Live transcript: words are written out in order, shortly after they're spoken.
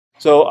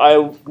So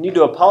I need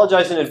to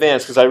apologize in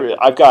advance because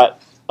I've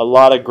got a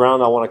lot of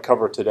ground I want to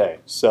cover today.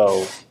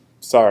 So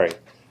sorry,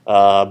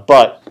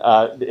 but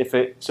if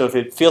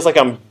it feels like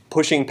I'm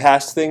pushing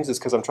past things, it's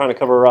because I'm trying to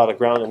cover a lot of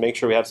ground and make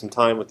sure we have some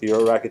time with the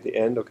Eurorack at the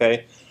end.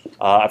 Okay,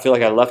 I feel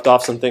like I left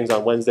off some things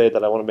on Wednesday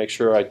that I want to make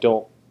sure I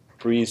don't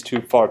breeze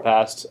too far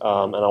past,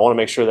 and I want to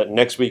make sure that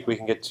next week we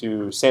can get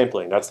to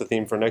sampling. That's the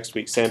theme for next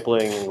week: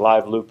 sampling,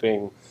 live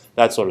looping,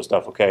 that sort of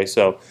stuff. Okay,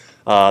 so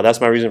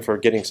that's my reason for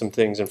getting some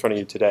things in front of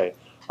you today.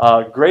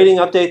 Grading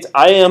updates.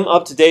 I am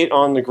up to date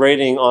on the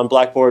grading on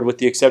Blackboard with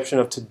the exception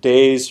of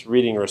today's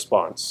reading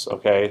response.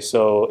 Okay,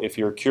 so if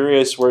you're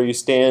curious where you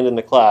stand in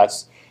the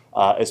class,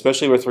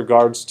 especially with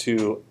regards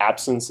to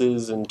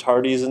absences and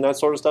tardies and that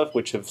sort of stuff,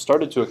 which have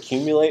started to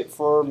accumulate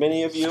for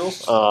many of you,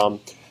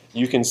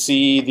 you can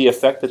see the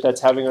effect that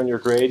that's having on your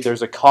grade.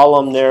 There's a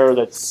column there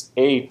that's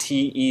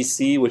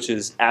ATEC, which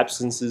is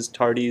absences,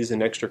 tardies,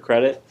 and extra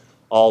credit,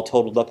 all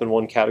totaled up in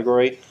one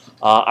category.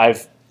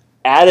 I've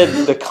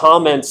added the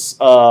comments.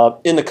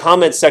 In the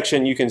comments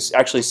section, you can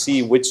actually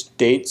see which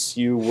dates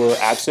you were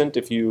absent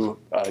if you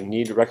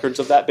need records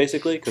of that,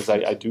 basically, because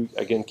I do,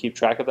 again, keep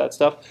track of that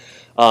stuff.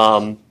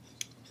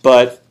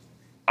 But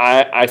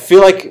I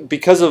feel like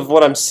because of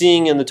what I'm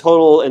seeing in the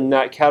total in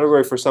that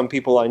category for some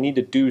people, I need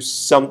to do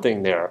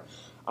something there.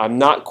 I'm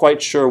not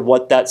quite sure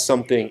what that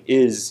something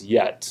is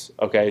yet.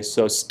 Okay,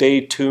 so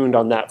stay tuned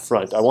on that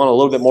front. I want a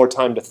little bit more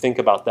time to think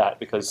about that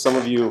because some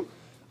of you,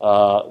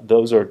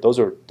 those are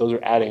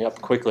adding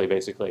up quickly,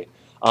 basically.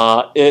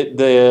 Let's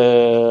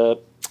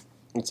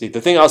see.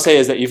 The thing I'll say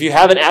is that if you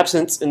have an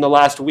absence in the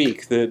last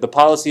week, the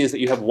policy is that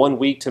you have 1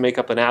 week to make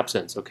up an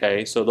absence.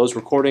 Okay, so those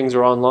recordings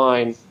are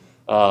online.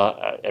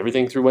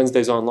 Everything through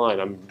Wednesday's online.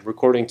 I'm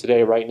recording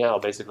today right now,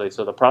 basically.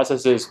 So the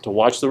process is to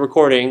watch the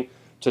recording,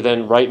 to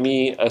then write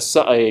me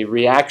a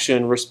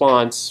reaction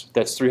response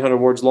that's 300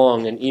 words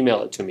long and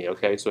email it to me.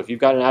 Okay, so if you've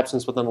got an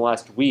absence within the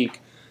last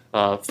week,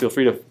 feel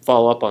free to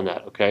follow up on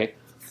that. Okay,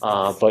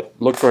 but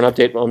look for an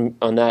update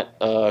on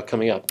that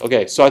coming up.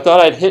 Okay, so I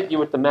thought I'd hit you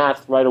with the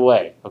math right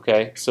away.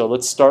 Okay, so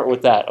let's start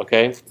with that.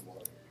 Okay.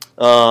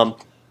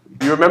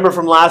 You remember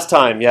from last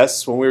time,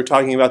 yes, when we were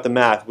talking about the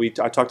math,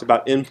 I talked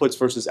about inputs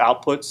versus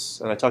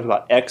outputs, and I talked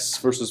about X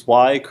versus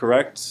Y,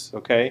 correct?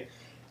 Okay.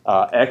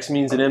 X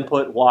means an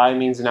input, Y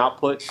means an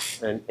output,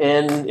 and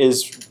N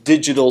is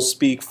digital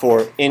speak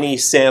for any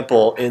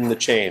sample in the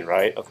chain,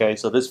 right? Okay,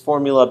 so this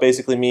formula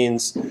basically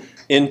means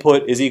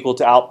input is equal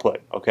to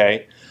output,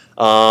 okay?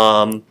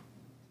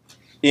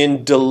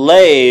 In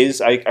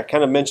delays, I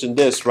kind of mentioned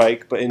this,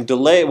 right? But in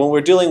delay, when we're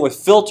dealing with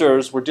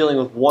filters, we're dealing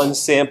with one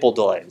sample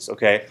delays,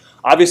 okay?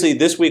 Obviously,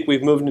 this week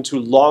we've moved into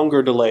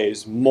longer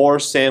delays, more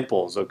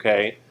samples,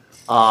 okay?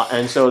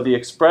 And so the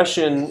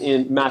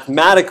expression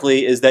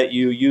mathematically is that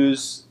you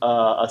use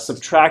a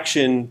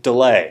subtraction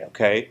delay,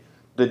 okay?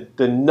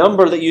 The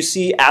number that you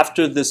see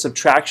after the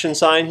subtraction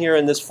sign here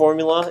in this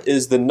formula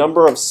is the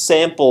number of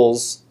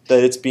samples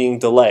that it's being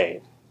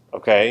delayed,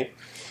 okay?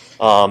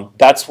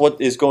 That's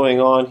what is going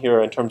on here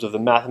in terms of the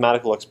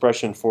mathematical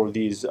expression for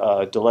these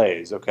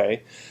delays,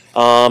 okay?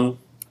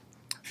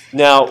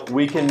 Now,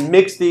 we can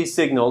mix these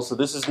signals, so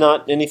this is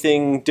not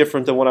anything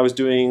different than what I was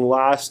doing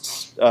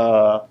last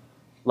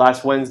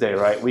Wednesday,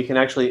 right? We can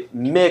actually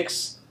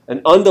mix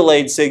an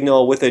undelayed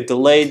signal with a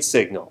delayed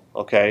signal,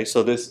 okay?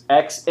 So this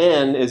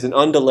XN is an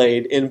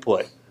undelayed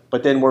input,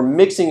 but then we're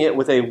mixing it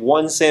with a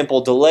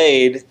one-sample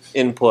delayed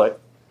input,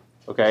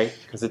 okay?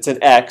 Because it's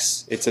an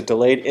X, it's a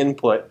delayed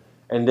input,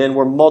 and then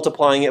we're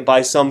multiplying it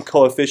by some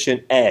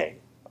coefficient A,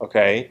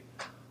 okay?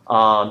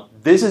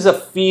 This is a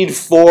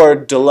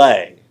feed-forward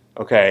delay.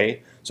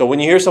 Okay, so when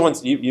you hear someone,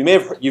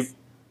 you've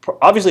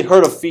obviously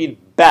heard of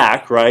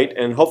feedback, right?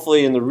 And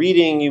hopefully in the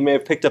reading you may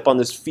have picked up on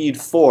this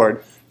feed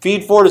forward.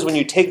 Feed forward is when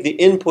you take the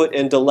input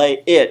and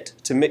delay it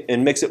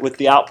and mix it with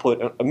the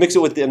output, mix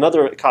it with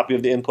another copy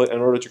of the input in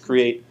order to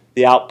create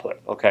the output.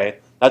 Okay,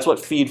 that's what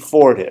feed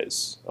forward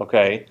is.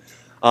 Okay,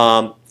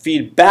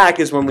 feedback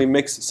is when we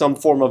mix some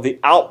form of the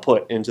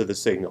output into the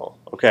signal.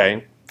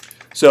 Okay,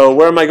 so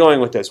where am I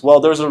going with this? Well,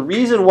 there's a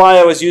reason why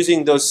I was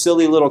using those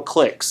silly little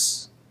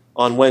clicks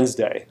on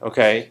Wednesday,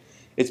 okay?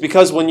 It's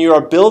because when you are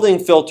building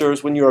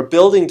filters, when you are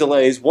building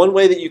delays, one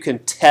way that you can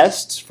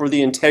test for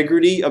the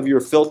integrity of your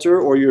filter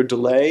or your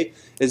delay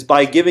is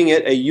by giving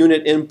it a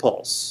unit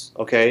impulse,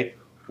 okay?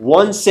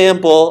 One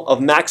sample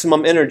of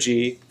maximum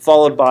energy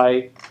followed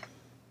by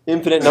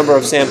infinite number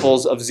of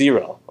samples of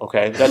zero,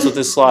 okay? That's what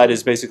this slide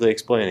is basically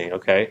explaining,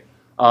 okay?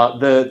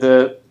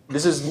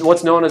 This is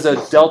what's known as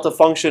a delta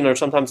function or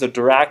sometimes a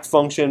Dirac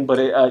function, but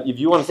if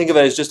you want to think of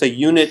it as just a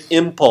unit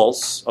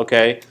impulse,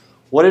 okay?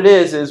 What it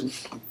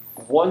is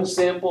one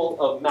sample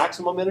of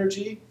maximum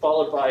energy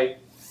followed by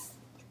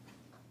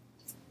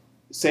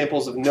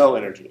samples of no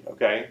energy,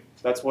 okay?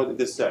 That's what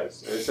this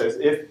says. And it says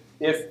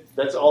if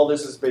that's all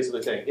this is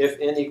basically saying. If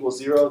n equals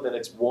 0, then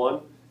it's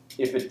 1.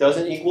 If it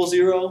doesn't equal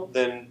 0,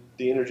 then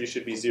the energy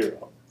should be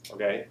 0,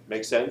 okay?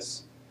 Make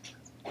sense?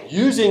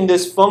 Using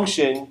this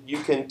function, you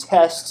can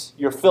test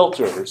your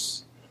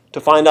filters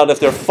to find out if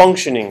they're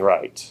functioning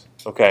right,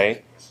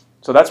 okay?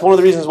 So that's one of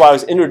the reasons why I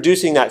was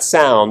introducing that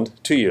sound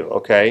to you,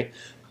 okay?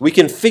 We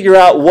can figure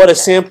out what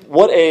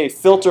a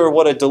filter,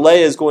 what a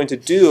delay is going to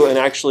do and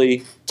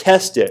actually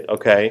test it,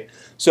 okay?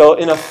 So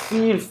in a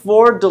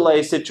feed-forward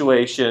delay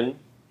situation,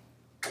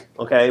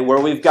 okay, where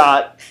we've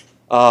got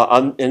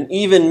an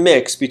even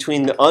mix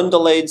between the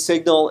undelayed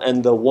signal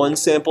and the one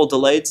sample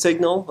delayed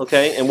signal,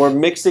 okay, and we're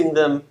mixing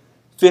them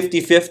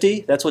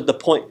 50-50. That's what the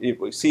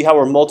point, see how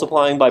we're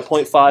multiplying by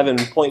 0.5 and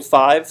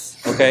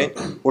 0.5, okay?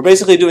 We're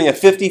basically doing a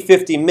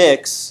 50-50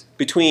 mix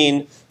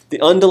between the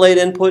undelayed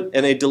input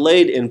and a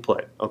delayed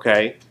input,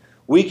 okay?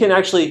 We can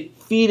actually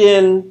feed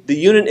in the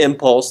unit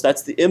impulse,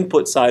 that's the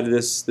input side of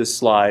this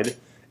slide,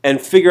 and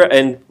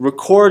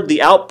record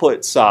the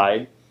output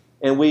side,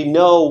 and we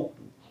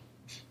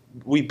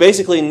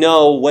basically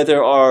know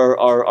whether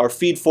our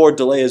feed-forward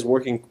delay is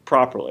working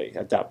properly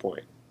at that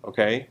point,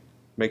 okay?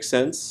 Makes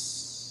sense?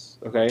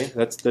 Okay,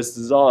 this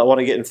is all I want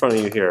to get in front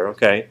of you here,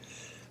 okay?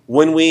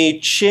 When we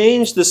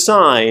change the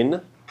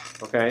sign,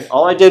 okay,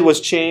 all I did was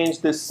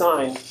change this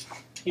sign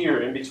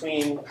here in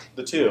between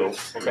the two,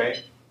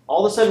 okay?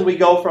 All of a sudden we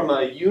go from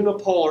a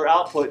unipolar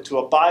output to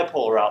a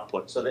bipolar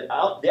output. So the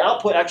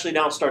output actually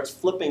now starts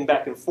flipping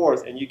back and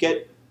forth, and you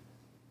get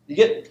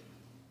I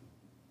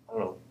don't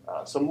know,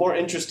 some more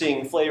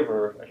interesting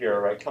flavor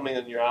here, right, coming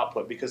in your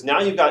output, because now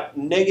you've got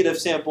negative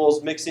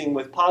samples mixing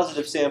with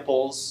positive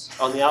samples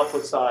on the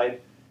output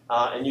side,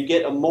 and you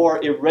get a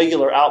more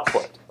irregular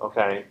output,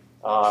 okay?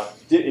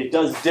 It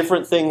does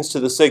different things to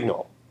the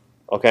signal,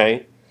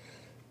 okay?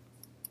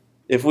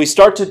 If we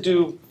start to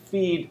do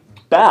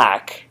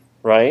feedback,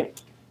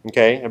 right,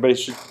 okay,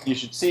 you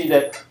should see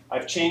that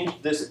I've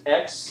changed this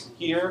X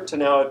here to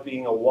now it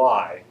being a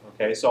Y,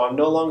 okay? So I'm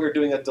no longer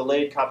doing a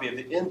delayed copy of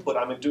the input,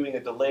 I'm doing a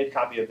delayed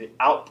copy of the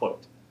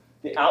output.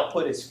 The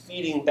output is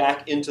feeding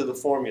back into the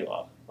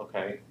formula,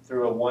 okay,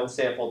 through a one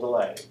sample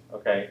delay,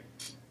 okay?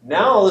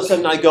 Now all of a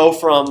sudden I go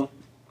from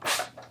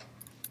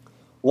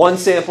one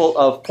sample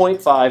of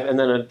 0.5 and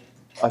then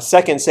a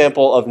second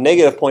sample of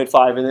negative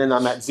 0.5, and then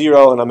I'm at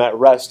 0 and I'm at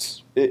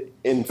rest in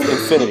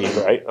infinity,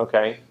 right?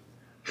 Okay.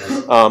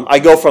 I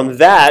go from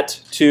that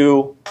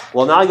to,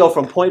 well, now I go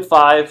from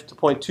 0.5 to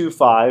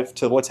 0.25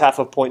 to what's half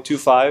of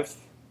 0.25?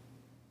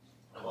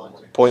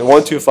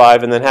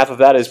 0.125, and then half of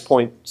that is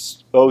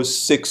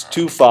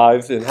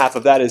 0.0625, and half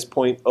of that is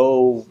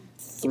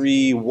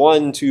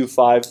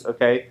 0.03125,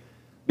 okay?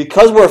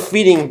 Because we're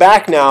feeding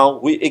back now,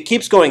 it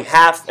keeps going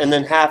half and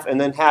then half and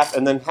then half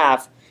and then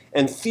half.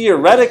 And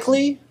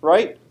theoretically,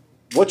 right,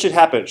 what should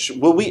happen?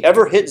 Will we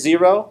ever hit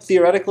 0,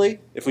 theoretically,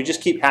 if we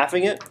just keep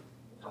halving it?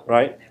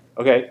 Right?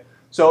 Okay.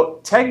 So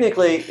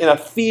technically, in a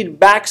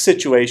feedback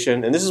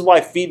situation, and this is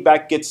why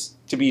feedback gets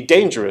to be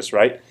dangerous,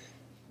 right?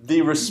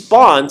 The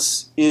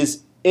response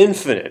is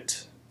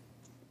infinite.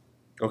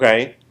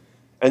 Okay?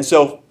 And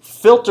so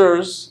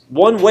filters,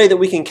 one way that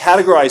we can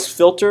categorize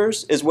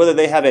filters is whether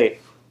they have a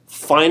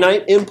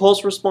finite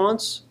impulse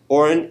response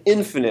or an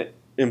infinite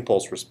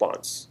impulse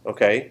response,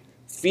 okay?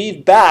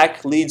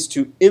 Feedback leads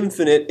to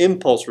infinite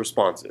impulse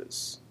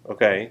responses,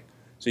 okay?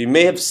 So you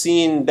may have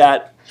seen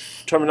that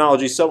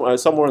terminology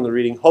somewhere in the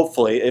reading,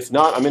 hopefully. If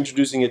not, I'm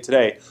introducing it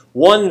today.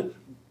 One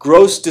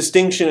gross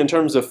distinction in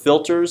terms of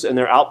filters and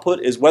their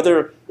output is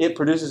whether it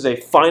produces a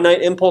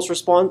finite impulse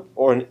response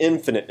or an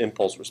infinite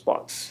impulse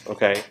response,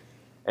 okay?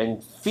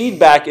 And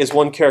feedback is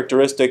one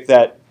characteristic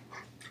that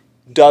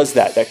does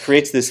that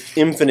creates this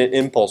infinite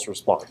impulse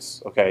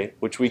response, okay,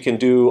 which we can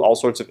do all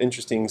sorts of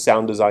interesting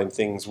sound design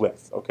things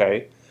with,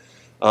 okay.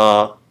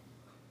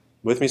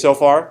 With me so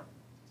far?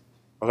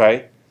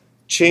 Okay.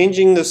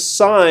 Changing the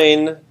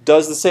sign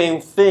does the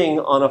same thing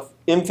on an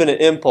infinite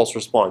impulse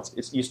response.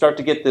 You start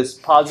to get this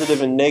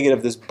positive and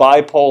negative, this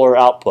bipolar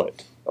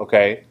output,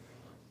 okay.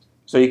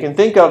 So you can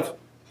think of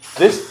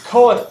this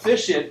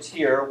coefficient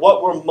here,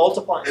 what we're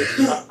multiplying.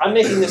 I'm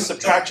making this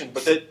subtraction,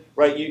 but that,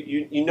 right,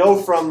 you know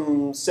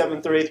from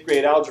 7th or 8th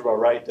grade algebra,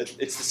 right, that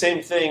it's the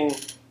same thing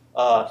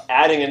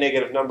adding a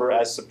negative number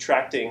as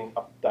subtracting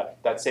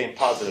that same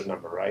positive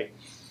number, right?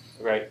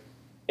 Right?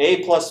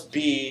 A plus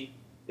B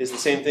is the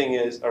same thing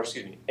as, or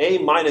excuse me, A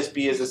minus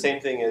B is the same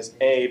thing as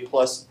A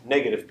plus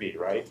negative B,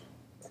 right?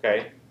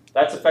 Okay?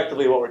 That's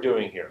effectively what we're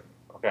doing here,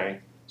 okay?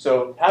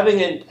 So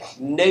having a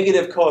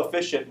negative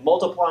coefficient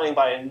multiplying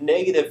by a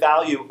negative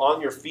value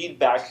on your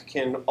feedback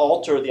can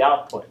alter the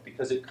output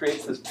because it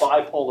creates this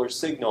bipolar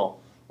signal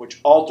which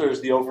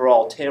alters the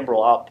overall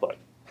timbral output.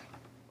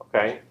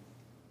 Okay?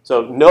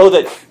 So know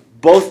that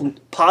both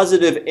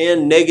positive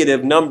and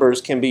negative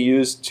numbers can be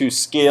used to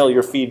scale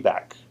your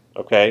feedback.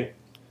 Okay?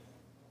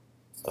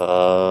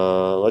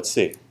 Let's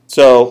see.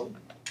 So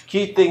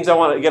key things I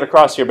want to get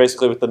across here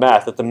basically with the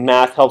math, that the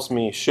math helps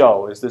me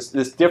show, is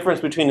this difference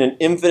between an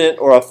infinite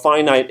or a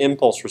finite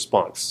impulse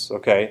response.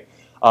 Okay?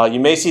 You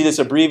may see this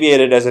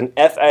abbreviated as an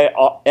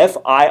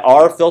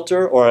FIR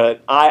filter or an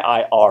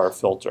IIR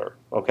filter.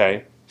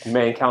 Okay? You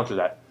may encounter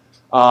that.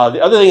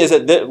 The other thing is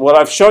that what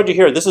I've showed you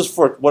here, this is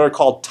for what are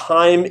called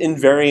time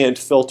invariant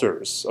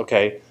filters.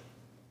 Okay?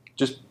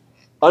 Just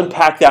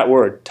unpack that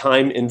word,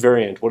 time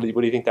invariant. What do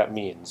you think that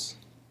means?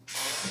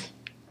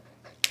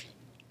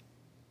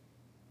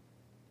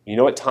 You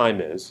know what time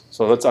is.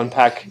 So let's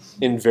unpack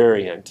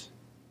invariant.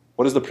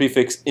 What does the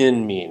prefix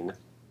in mean?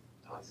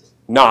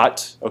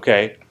 Not.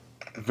 Okay.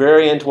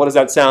 Variant, what does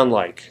that sound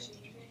like?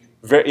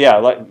 Yeah,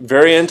 like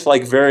variant,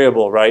 like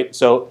variable, right?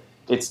 So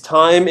it's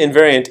time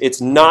invariant. It's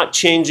not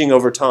changing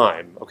over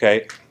time.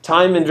 Okay.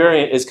 Time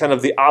invariant is kind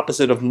of the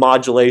opposite of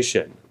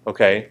modulation.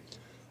 Okay.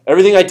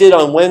 Everything I did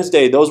on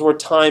Wednesday, those were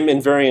time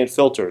invariant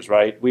filters,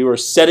 right? We were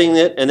setting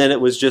it and then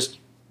it was just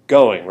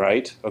going,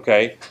 right?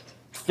 Okay.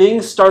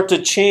 Things start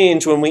to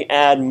change when we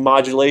add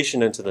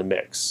modulation into the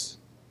mix.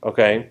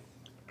 Okay.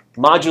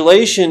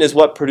 Modulation is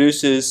what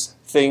produces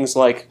things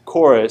like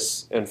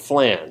chorus and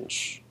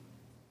flange.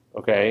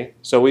 Okay.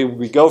 So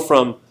we go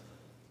from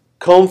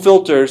comb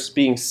filters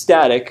being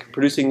static,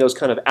 producing those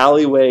kind of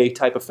alleyway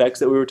type effects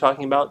that we were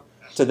talking about,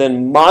 to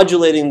then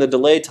modulating the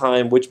delay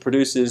time, which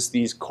produces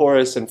these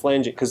chorus and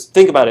flanging. Because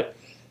think about it,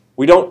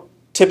 we don't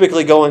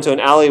typically go into an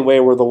alleyway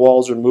where the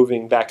walls are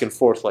moving back and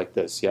forth like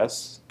this,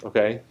 yes?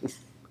 Okay?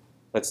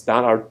 That's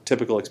not our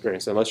typical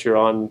experience, unless you're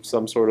on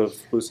some sort of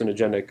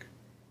hallucinogenic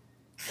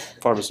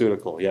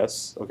pharmaceutical,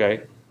 yes?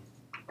 Okay?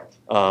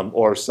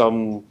 Or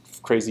some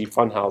crazy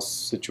funhouse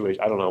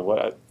situation. I don't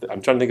know. I'm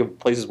trying to think of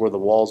places where the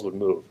walls would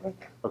move.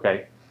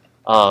 Okay?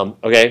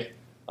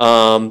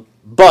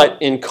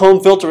 But in comb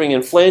filtering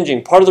and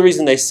flanging, part of the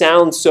reason they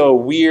sound so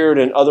weird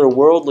and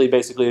otherworldly,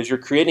 basically, is you're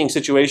creating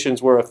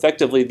situations where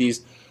effectively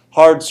these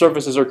hard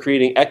surfaces are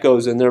creating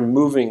echoes and they're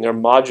moving, they're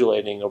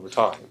modulating over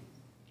time.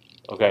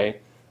 Okay?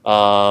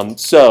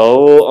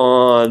 So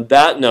on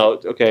that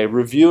note, okay,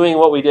 reviewing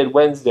what we did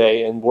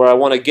Wednesday and where I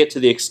want to get to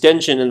the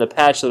extension in the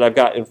patch that I've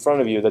got in front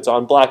of you that's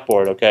on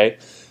Blackboard, okay?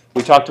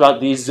 We talked about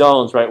these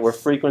zones, right, where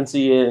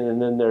frequency and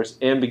then there's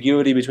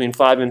ambiguity between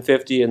 5 and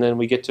 50, and then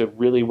we get to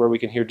really where we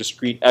can hear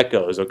discrete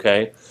echoes,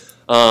 okay?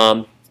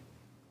 I've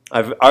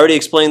already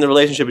explained the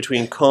relationship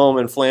between comb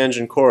and flange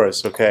and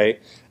chorus, okay?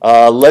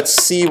 Let's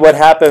see what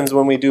happens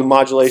when we do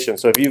modulation.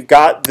 So if you've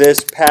got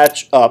this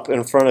patch up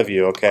in front of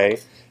you,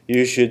 okay,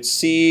 you should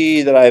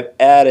see that I've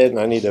added, and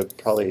I need to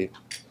probably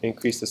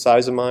increase the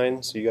size of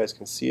mine so you guys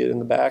can see it in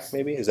the back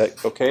maybe. Is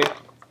that okay?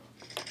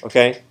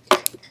 Okay.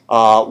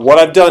 What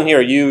I've done here,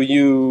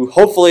 you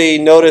hopefully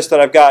notice that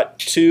I've got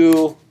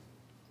two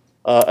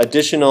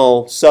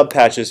additional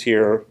sub-patches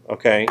here,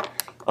 okay?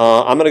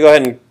 I'm going to go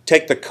ahead and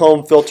take the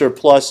comb filter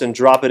plus and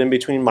drop it in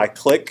between my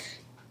click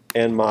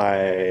and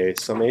my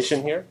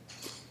summation here,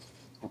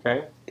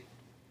 okay?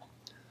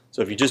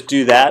 So if you just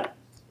do that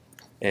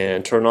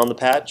and turn on the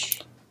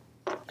patch,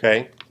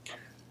 okay,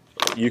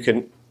 you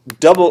can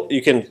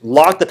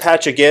lock the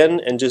patch again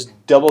and just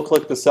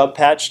double-click the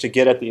sub-patch to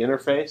get at the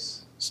interface.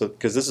 So,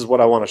 because this is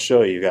what I want to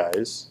show you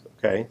guys,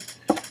 okay?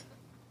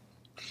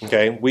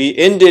 Okay, we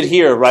ended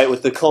here, right,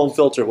 with the comb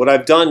filter. What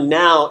I've done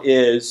now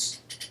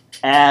is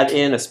add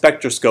in a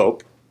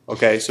spectroscope,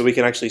 okay, so we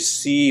can actually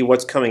see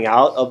what's coming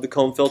out of the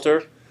comb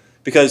filter.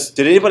 Because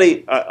did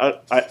anybody,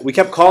 we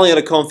kept calling it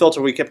a comb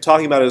filter, we kept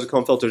talking about it as a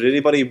comb filter. Did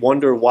anybody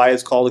wonder why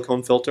it's called a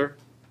comb filter?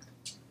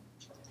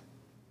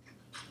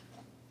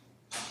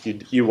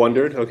 You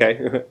wondered,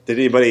 okay. Did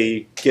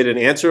anybody get an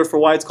answer for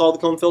why it's called a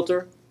comb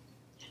filter?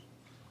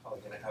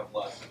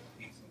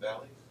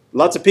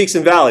 Lots of peaks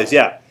and valleys,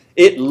 yeah.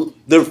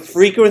 The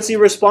frequency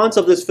response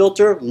of this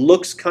filter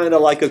looks kind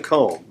of like a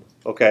comb,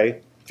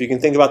 okay? If you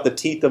can think about the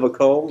teeth of a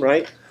comb,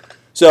 right?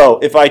 So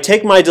if I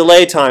take my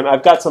delay time,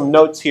 I've got some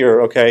notes here,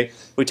 okay?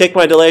 If we take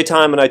my delay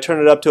time and I turn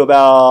it up to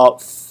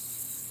about,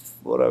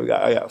 what have I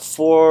got? I got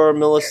 4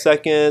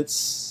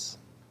 milliseconds,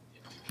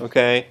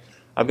 okay?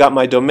 I've got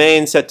my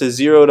domain set to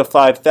 0 to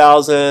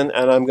 5,000,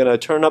 and I'm going to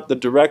turn up the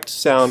direct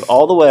sound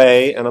all the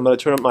way, and I'm going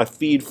to turn up my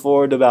feed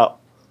forward to about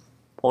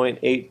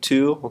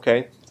 0.82,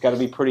 okay? It's got to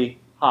be pretty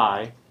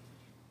high.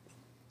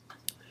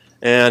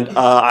 And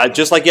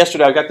just like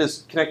yesterday, I've got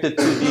this connected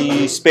to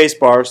the space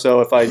bar,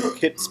 so if I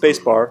hit space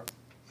bar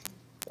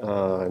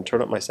and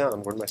turn up my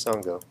sound, where'd my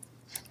sound go?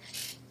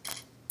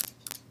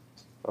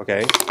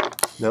 Okay,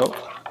 no.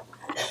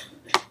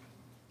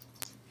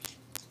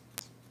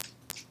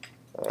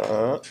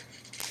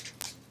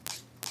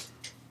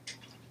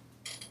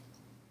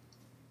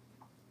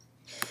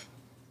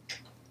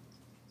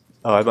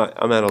 Oh,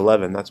 I'm at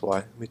 11, that's why.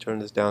 Let me turn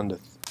this down to...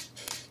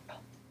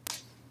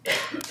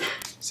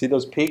 See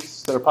those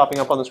peaks that are popping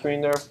up on the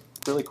screen there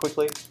really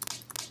quickly?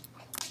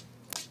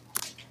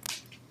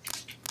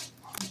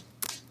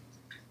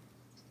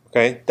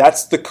 Okay,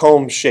 that's the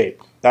comb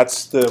shape.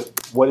 That's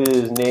what it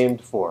is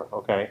named for,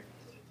 okay?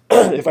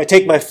 If I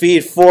take my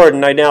feed forward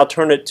and I now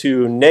turn it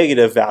to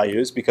negative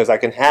values, because I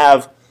can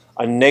have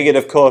a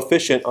negative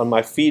coefficient on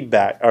my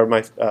feedback, or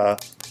my,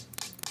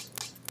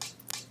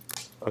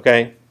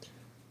 okay?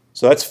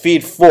 So that's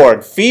feed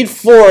forward. Feed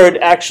forward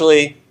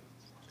actually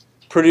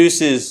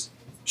produces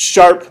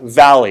sharp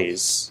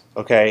valleys,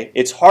 okay?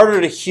 It's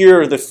harder to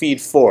hear the feed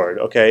forward,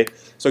 okay?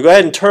 So go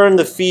ahead and turn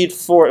the feed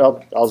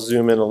forward. I'll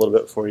zoom in a little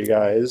bit for you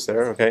guys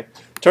there, okay?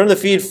 Turn the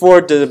feed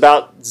forward to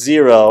about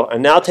 0,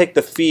 and now take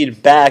the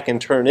feed back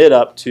and turn it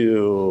up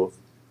to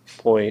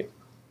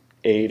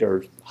 0.8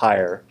 or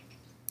higher.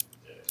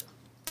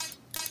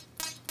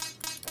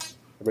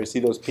 Everybody see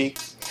those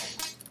peaks?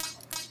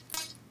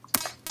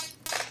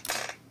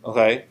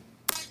 Okay.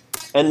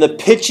 And the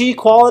pitchy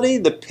quality,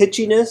 the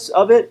pitchiness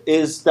of it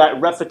is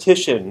that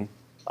repetition,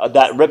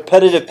 that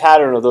repetitive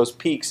pattern of those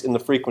peaks in the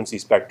frequency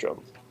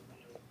spectrum.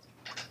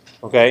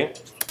 Okay?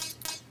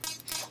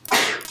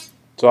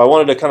 So I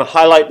wanted to kind of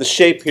highlight the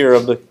shape here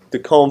of the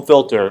comb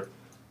filter.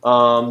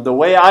 The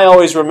way I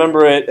always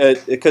remember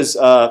it, because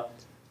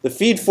the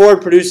feed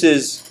forward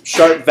produces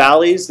sharp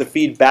valleys, the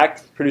feed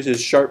back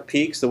produces sharp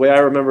peaks. The way I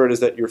remember it is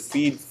that your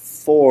feed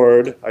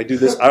forward, I do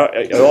this,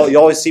 you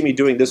always see me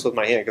doing this with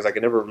my hand because I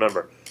can never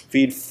remember.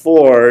 Feed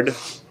forward,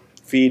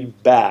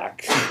 feed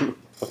back.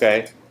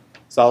 Okay?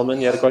 Solomon,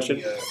 you had a question?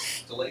 The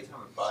delay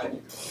time of 5,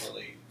 you can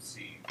really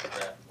see the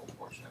graphical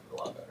portion of it a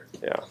lot better.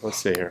 Yeah, let's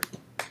see here.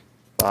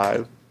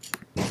 5.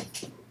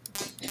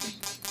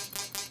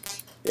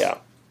 Yeah.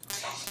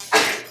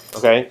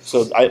 Okay,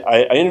 so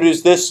I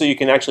introduced this so you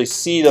can actually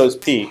see those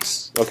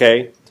peaks.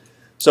 Okay?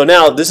 So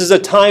now, this is a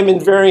time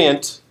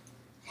invariant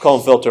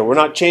comb filter. We're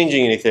not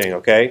changing anything,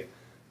 okay?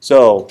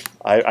 So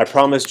I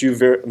promised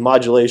you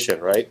modulation,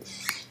 right?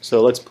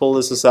 So let's pull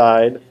this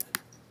aside.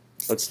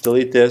 Let's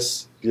delete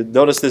this. You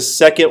notice this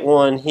second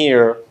one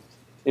here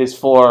is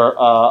for,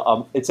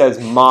 it says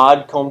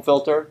mod comb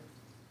filter.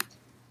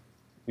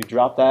 You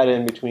drop that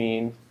in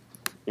between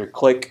your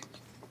click,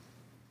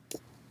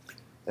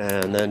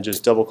 and then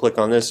just double click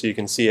on this so you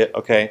can see it.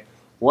 Okay,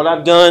 what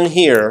I've done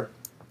here,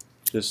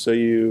 just so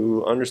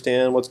you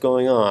understand what's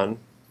going on,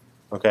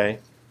 okay,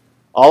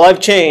 all I've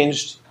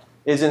changed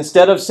is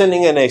instead of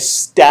sending in a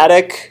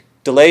static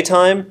delay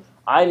time,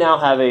 I now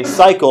have a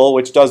cycle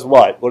which does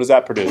what? What does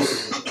that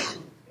produce?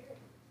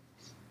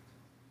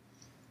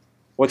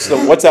 What's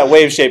that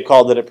wave shape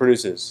called that it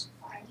produces?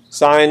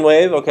 Sine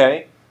wave,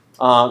 okay.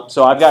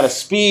 So I've got a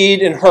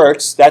speed in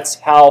hertz, that's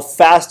how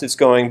fast it's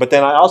going, but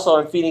then I also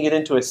am feeding it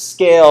into a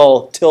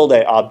scale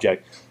tilde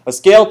object. A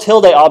scale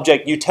tilde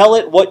object, you tell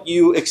it what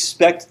you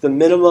expect the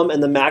minimum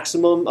and the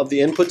maximum of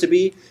the input to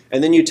be,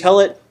 and then you tell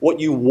it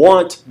what you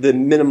want the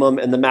minimum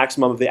and the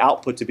maximum of the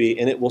output to be,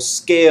 and it will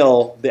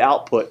scale the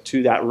output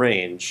to that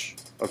range.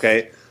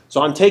 Okay?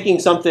 So I'm taking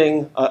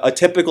something, a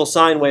typical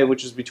sine wave,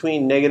 which is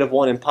between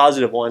 -1 and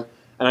 +1,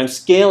 and I'm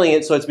scaling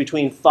it so it's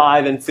between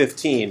 5 and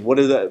 15. What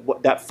is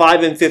that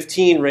 5 and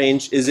 15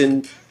 range is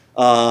in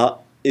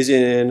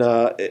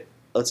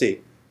let's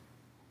see,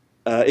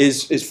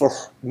 is for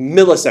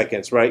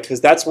milliseconds, right? Because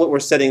that's what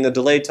we're setting the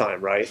delay time,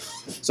 right?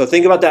 So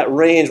think about that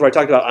range where I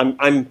talked about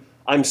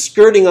I'm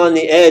skirting on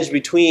the edge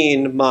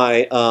between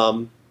my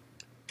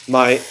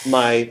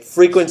my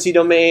frequency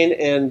domain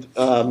and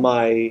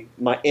my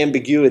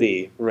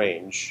ambiguity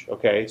range.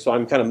 Okay, so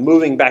I'm kind of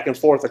moving back and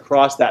forth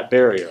across that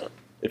barrier,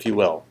 if you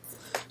will.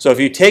 So if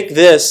you take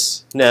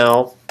this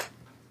now,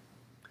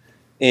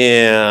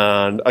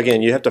 and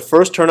again, you have to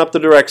first turn up the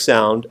direct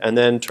sound and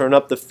then turn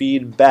up the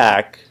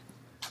feedback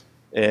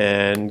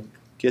and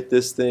get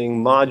this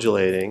thing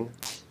modulating.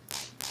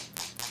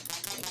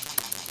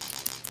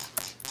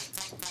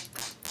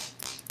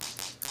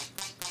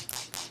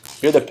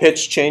 Hear the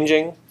pitch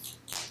changing?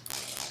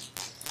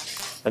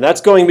 And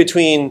that's going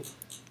between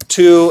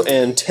 2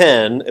 and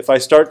 10. If I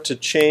start to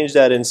change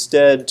that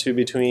instead to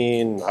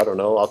between, I don't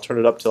know, I'll turn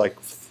it up to like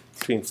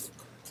between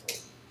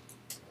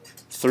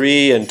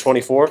 3 and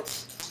 24.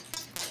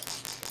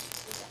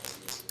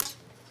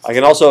 I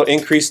can also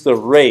increase the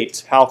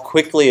rate, how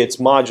quickly it's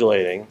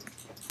modulating.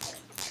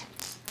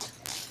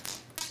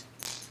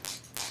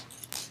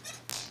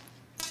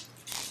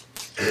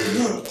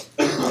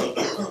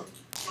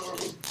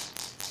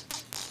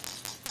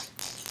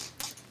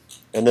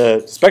 And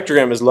the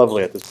spectrogram is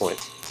lovely at this point.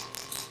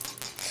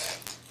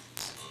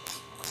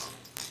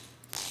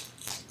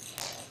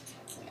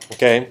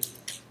 Okay,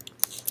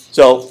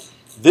 so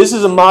this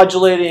is a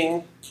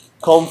modulating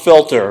comb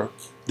filter.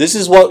 This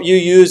is what you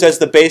use as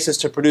the basis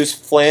to produce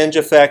flange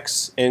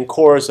effects and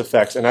chorus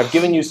effects. And I've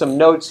given you some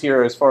notes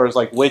here as far as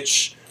like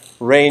which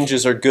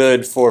ranges are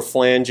good for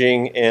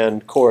flanging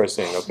and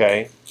chorusing,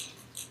 okay?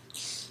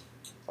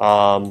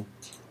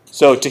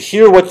 So to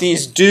hear what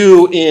these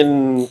do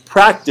in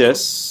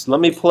practice, let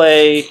me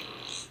play.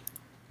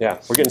 Yeah,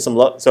 we're getting some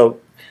love. So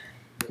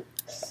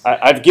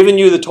I've given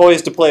you the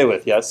toys to play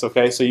with, yes,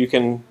 okay? So you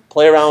can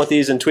play around with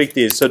these and tweak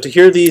these. So to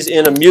hear these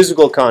in a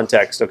musical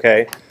context,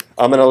 okay,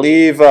 I'm going to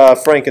leave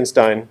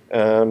Frankenstein.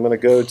 I'm going to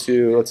go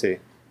to, let's see.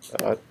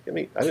 I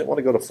didn't want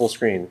to go to full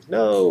screen.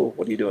 No,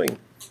 what are you doing?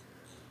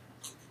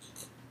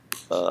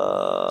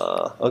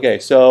 Okay,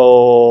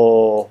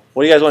 so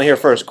what do you guys want to hear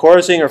first?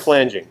 Chorusing or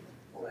flanging?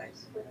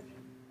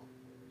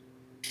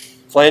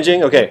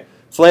 Flanging? Okay.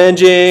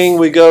 Flanging,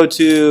 we go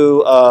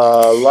to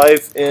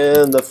Life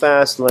in the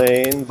Fast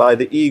Lane by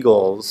the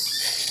Eagles.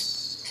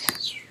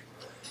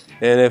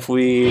 And if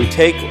we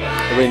take,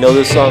 everybody know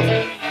this song?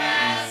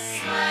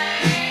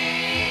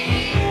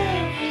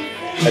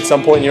 At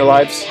some point in your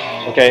lives?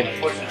 Okay.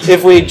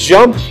 If we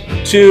jump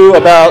to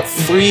about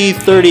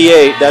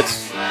 3:38, that's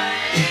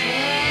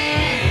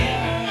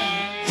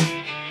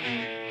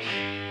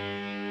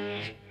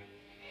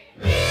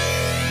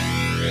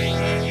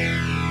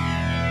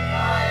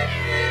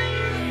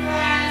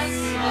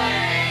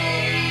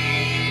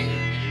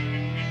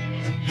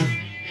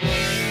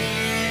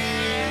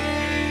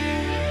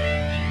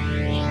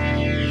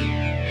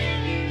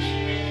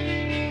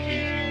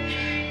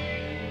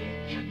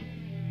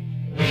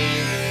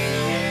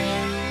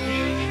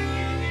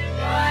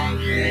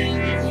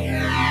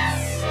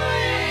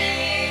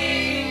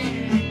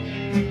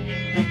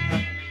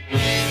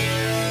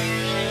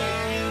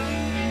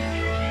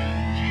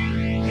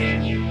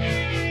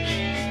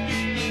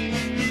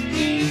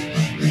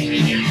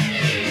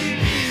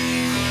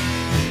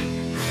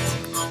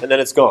and then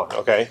it's gone.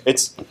 Okay,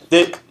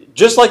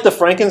 just like the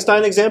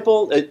Frankenstein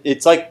example.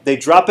 It's like they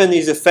drop in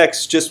these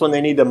effects just when they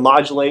need to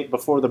modulate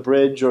before the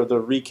bridge or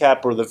the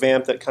recap or the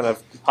vamp that kind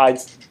of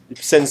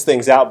sends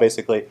things out.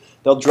 Basically,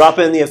 they'll drop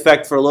in the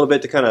effect for a little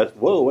bit to kind of,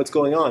 whoa, what's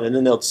going on, and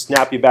then they'll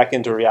snap you back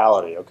into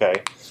reality.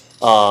 Okay,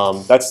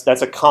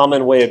 that's a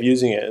common way of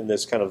using it in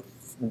this kind of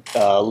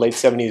late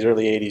 70s,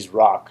 early 80s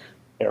rock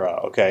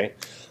era. Okay.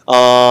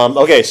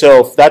 Okay,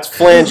 so that's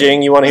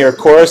flanging. You want to hear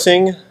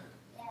chorusing?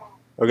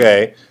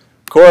 Okay.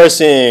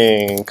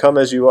 Chorusing, come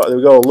as you are.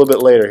 We'll go a little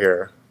bit later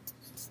here.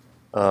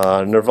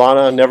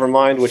 Nirvana,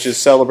 Nevermind, which is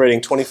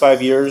celebrating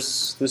 25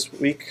 years this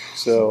week.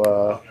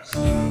 So,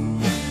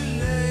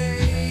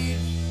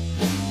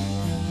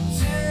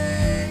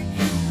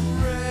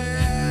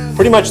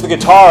 pretty much the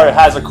guitar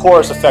has a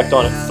chorus effect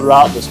on it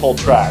throughout this whole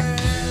track.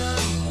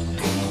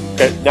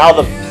 Okay, now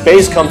the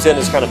bass comes in,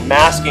 is kind of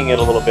masking it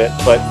a little bit,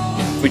 but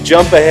if we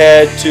jump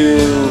ahead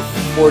to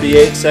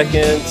 48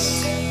 seconds.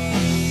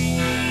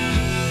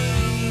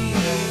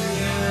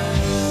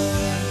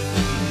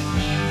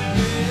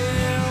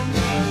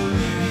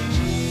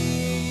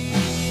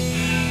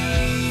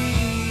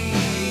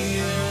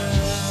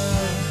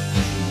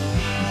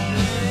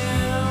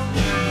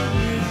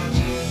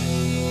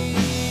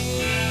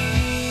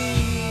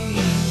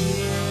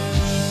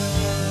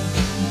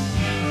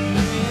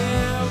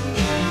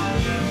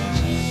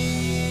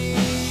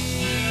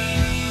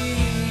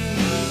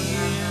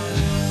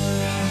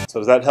 So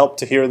does that help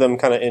to hear them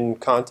kind of in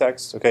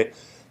context? Okay,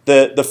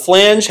 the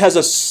flange has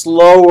a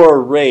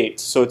slower rate,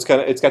 so it's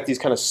got these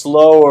kind of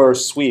slower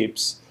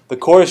sweeps. The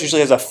chorus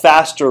usually has a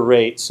faster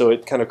rate, so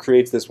it kind of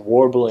creates this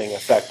warbling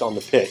effect on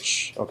the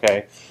pitch.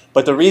 Okay,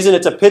 but the reason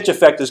it's a pitch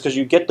effect is because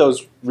you get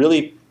those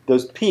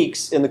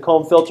peaks in the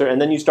comb filter, and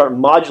then you start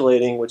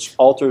modulating, which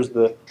alters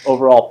the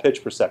overall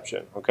pitch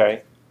perception.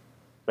 Okay,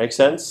 make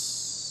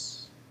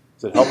sense?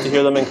 Does it help to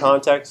hear them in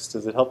context?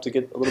 Does it help to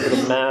get a little bit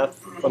of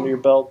math under your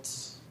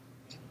belt?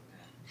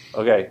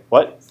 Okay,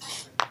 what?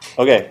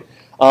 Okay.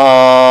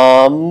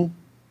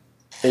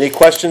 Any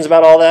questions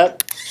about all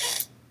that?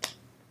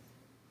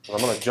 I'm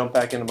going to jump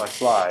back into my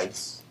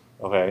slides.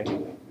 Okay.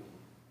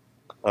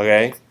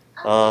 Okay.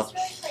 Just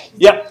really quick.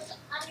 Yeah.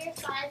 On your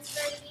slides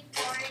for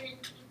forward and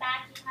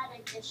feedback, you had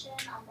addition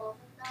on both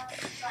of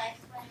those. So I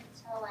explained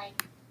to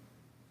like.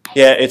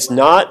 Yeah, it's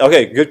not.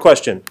 Okay, good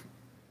question.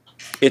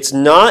 It's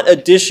not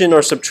addition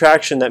or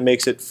subtraction that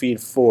makes it feed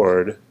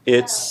forward.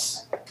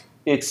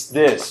 It's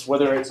this,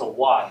 whether it's a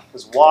Y,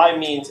 because Y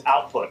means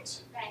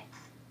output. Right.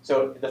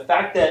 So the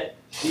fact that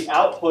the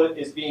output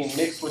is being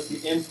mixed with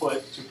the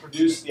input to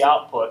produce the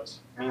output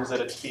means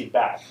that it's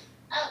feedback.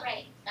 Oh,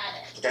 right. Got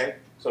it. Okay?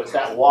 So it's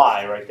that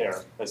Y right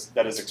there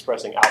that is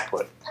expressing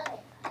output. Okay.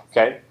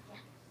 Okay?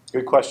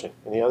 Good question.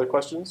 Any other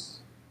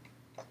questions?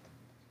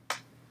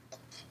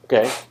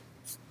 Okay.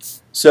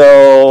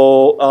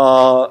 So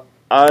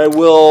I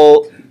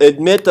will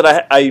admit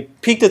that I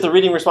peeked at the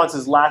reading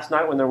responses last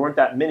night when there weren't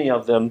that many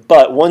of them,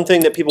 but one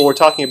thing that people were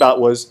talking about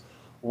was,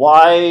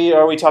 why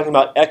are we talking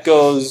about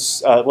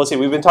echoes? Let's see,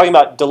 we've been talking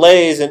about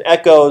delays and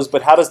echoes,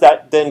 but how does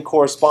that then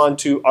correspond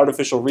to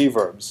artificial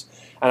reverbs?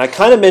 And I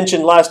kind of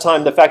mentioned last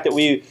time the fact that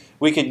we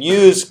could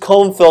use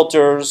comb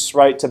filters,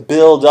 right, to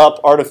build up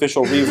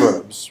artificial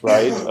reverbs,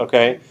 right?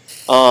 Okay.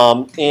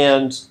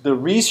 And the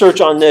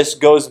research on this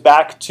goes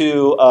back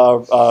to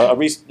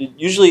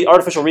usually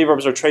artificial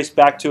reverbs are traced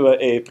back to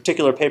a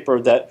particular paper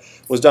that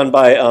was done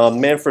by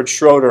Manfred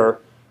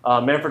Schroeder.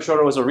 Manfred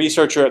Schroeder was a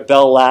researcher at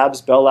Bell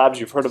Labs. Bell Labs,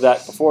 you've heard of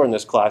that before in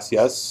this class,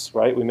 yes,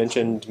 right? We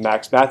mentioned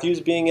Max Matthews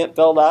being at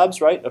Bell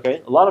Labs, right?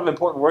 Okay, a lot of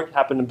important work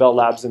happened in Bell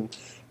Labs, and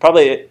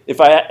probably if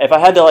I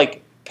had to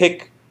like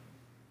pick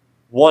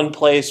one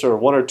place or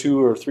one or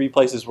two or three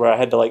places where I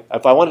had to like,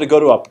 if I wanted to go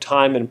to a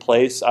time and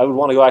place, I would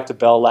want to go back to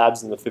Bell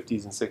Labs in the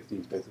 50s and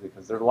 60s, basically,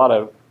 because there's a lot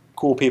of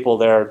cool people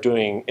there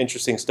doing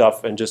interesting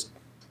stuff and just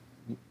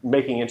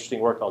making interesting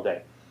work all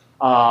day.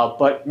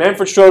 But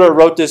Manfred Schroeder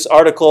wrote this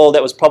article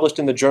that was published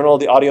in the Journal of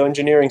the Audio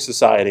Engineering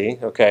Society,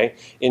 okay,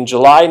 in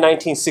July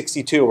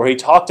 1962, where he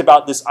talked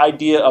about this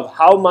idea of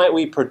how might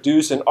we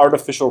produce an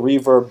artificial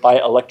reverb by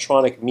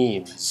electronic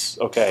means,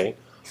 okay,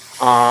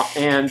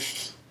 and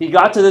he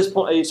got to this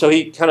point, so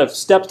he kind of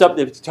stepped up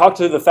to talk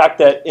to the fact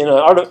that in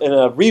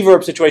a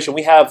reverb situation,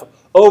 we have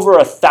over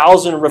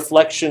 1,000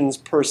 reflections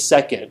per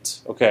second.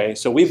 Okay,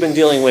 so we've been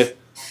dealing with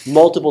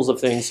multiples of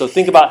things. So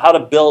think about how to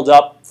build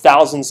up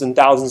thousands and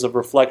thousands of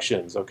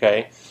reflections.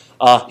 Okay,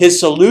 his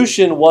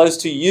solution was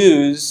to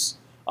use,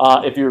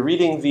 if you're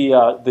reading the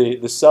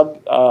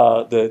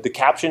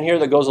caption here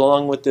that goes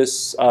along with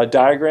this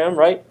diagram,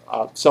 right?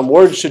 Some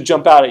words should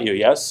jump out at you.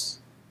 Yes.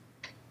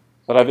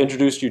 That I've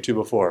introduced you to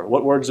before.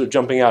 What words are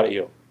jumping out at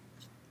you?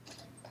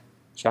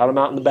 Shout them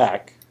out in the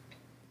back.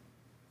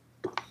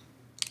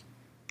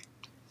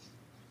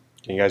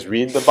 Can you guys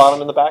read the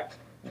bottom and the back?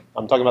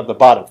 I'm talking about the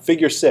bottom.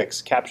 Figure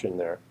 6, caption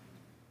there.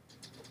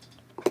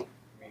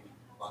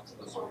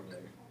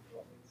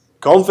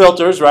 Comb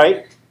filters,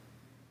 right?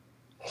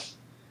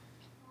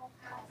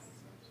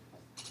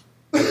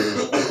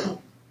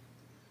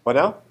 What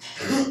now?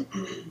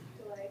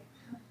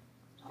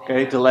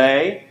 Okay,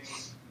 delay.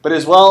 But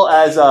as well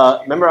as,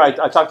 remember I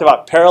talked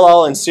about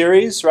parallel and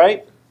series,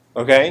 right?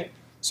 Okay,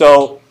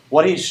 so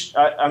what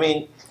I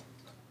mean,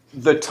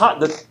 the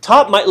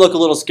top might look a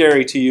little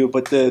scary to you,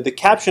 but the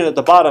caption at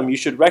the bottom, you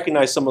should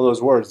recognize some of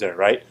those words there,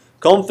 right?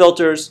 Comb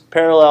filters,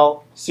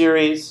 parallel,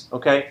 series,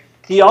 okay?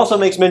 He also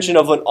makes mention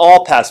of an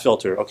all-pass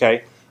filter,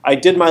 okay? I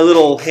did my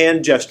little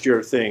hand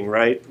gesture thing,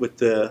 right, with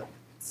the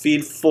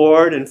feed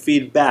forward and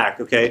feed back,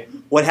 okay?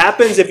 What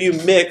happens if you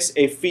mix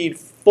a feed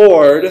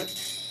forward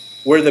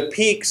where the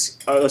peaks,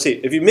 let's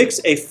see, if you mix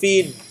a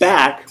feed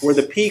back where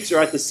the peaks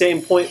are at the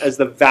same point as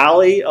the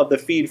valley of the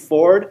feed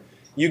forward,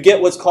 you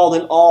get what's called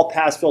an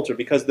all-pass filter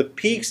because the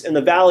peaks and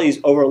the valleys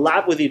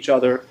overlap with each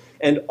other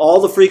and all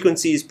the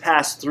frequencies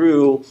pass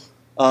through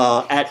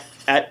at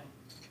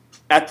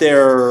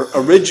their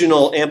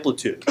original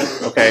amplitude.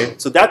 Okay,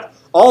 so that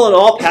all an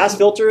all-pass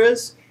filter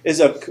is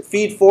a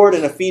feed forward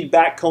and a feed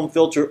back comb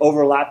filter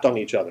overlapped on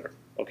each other.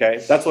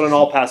 Okay, that's what an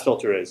all-pass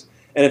filter is.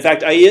 And in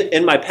fact,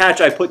 in my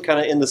patch, I put kind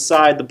of in the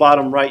side, the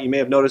bottom right, you may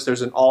have noticed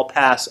there's an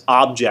all-pass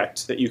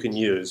object that you can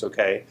use,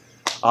 okay?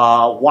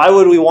 Why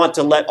would we want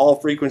to let all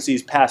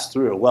frequencies pass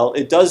through? Well,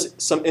 it does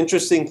some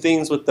interesting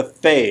things with the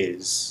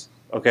phase,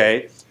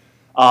 okay?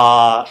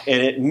 And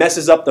it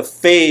messes up the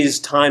phase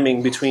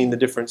timing between the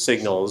different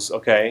signals,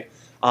 okay?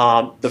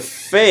 The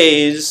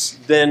phase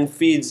then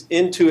feeds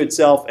into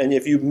itself, and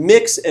if you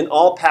mix an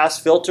all-pass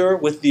filter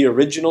with the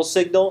original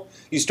signal,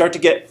 you start to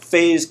get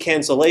phase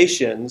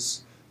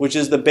cancellations, which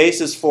is the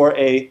basis for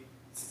a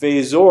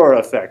phasor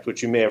effect,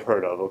 which you may have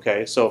heard of,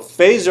 okay? So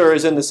phasor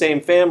is in the same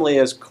family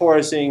as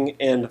chorusing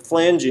and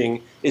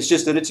flanging. It's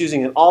just that it's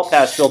using an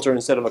all-pass filter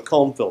instead of a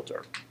comb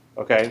filter,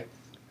 okay?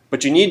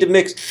 But you need to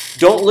mix.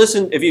 Don't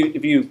listen, if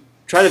you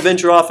try to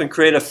venture off and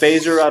create a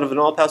phasor out of an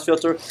all-pass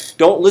filter,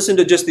 don't listen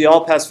to just the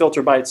all-pass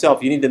filter by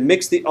itself. You need to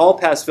mix the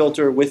all-pass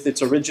filter with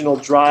its original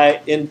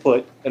dry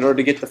input in order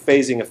to get the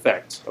phasing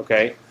effect,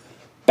 okay?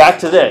 Back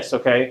to this,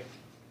 okay?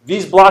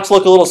 These blocks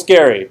look a little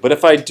scary, but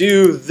if I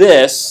do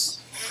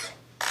this,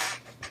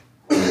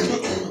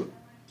 does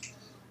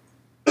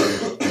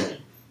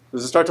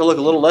it start to look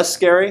a little less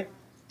scary?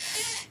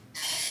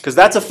 Because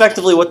that's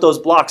effectively what those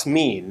blocks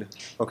mean,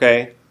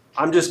 okay?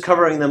 I'm just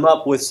covering them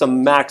up with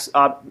some max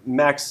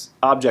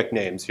object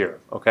names here,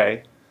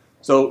 okay?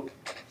 So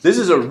this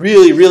is a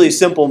really, really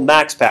simple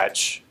max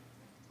patch,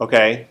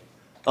 okay?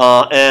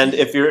 And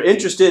if you're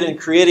interested in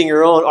creating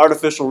your own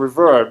artificial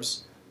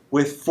reverbs,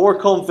 with 4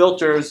 comb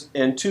filters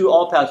and 2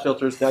 all-pass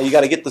filters, now you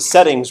got to get the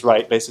settings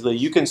right, basically.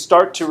 You can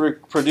start to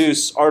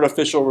produce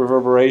artificial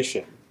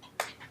reverberation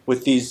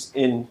with these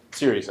in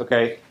series,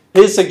 okay?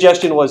 His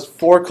suggestion was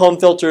 4 comb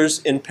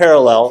filters in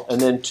parallel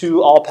and then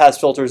 2 all-pass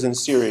filters in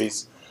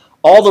series.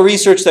 All the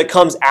research that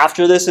comes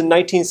after this in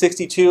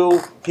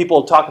 1962,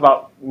 people talk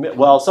about,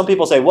 well, some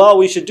people say, well,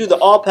 we should do the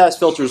all-pass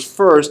filters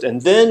first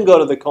and then go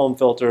to the comb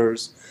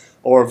filters,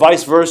 or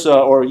vice versa,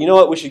 or you know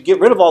what, we should get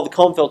rid of all the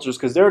comb filters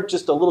because they're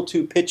just a little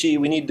too pitchy.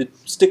 We need to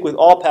stick with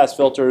all-pass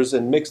filters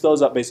and mix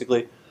those up,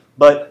 basically.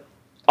 But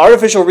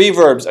artificial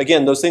reverbs,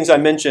 again, those things I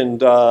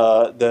mentioned,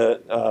 not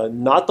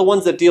the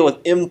ones that deal with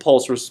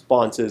impulse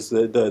responses.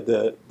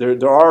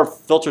 There are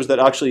filters that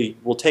actually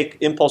will take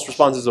impulse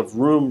responses of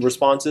room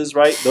responses,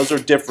 right? Those are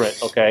different,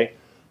 okay?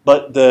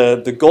 But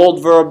the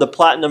gold verb, the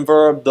platinum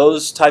verb,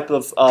 those type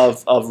of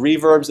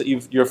reverbs that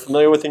you're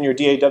familiar with in your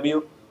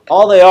DAW,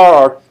 all they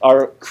are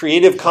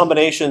creative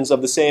combinations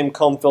of the same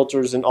comb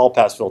filters and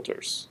all-pass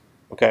filters,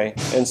 okay?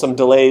 And some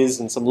delays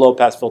and some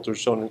low-pass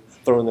filters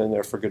thrown in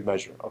there for good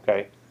measure,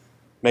 okay?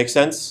 Make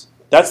sense?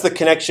 That's the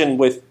connection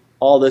with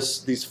all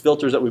these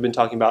filters that we've been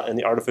talking about in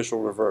the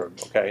artificial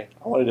reverb, okay?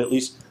 I wanted to at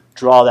least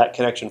draw that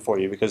connection for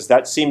you because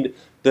that seemed,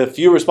 the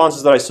few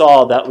responses that I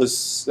saw,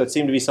 that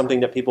seemed to be something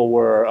that people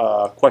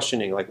were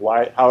questioning, like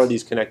how are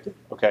these connected,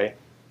 okay?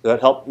 Does that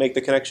help make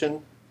the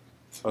connection?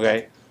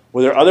 Okay.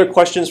 Were there other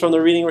questions from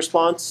the reading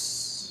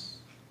response?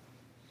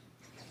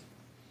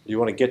 You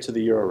want to get to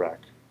the Eurorack.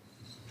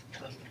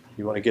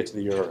 You want to get to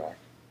the Eurorack.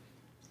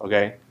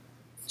 Okay?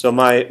 So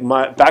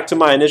back to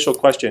my initial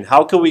question.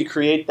 How can we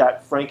create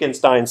that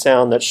Frankenstein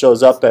sound that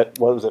shows up at,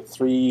 what was it,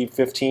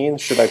 3:15?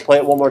 Should I play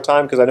it one more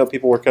time? Because I know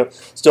people were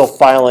still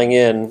filing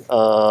in.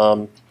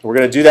 We're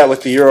going to do that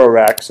with the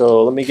Eurorack.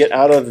 So let me get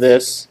out of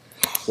this.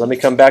 Let me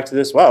come back to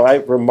this. Wow, I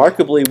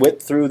remarkably went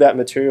through that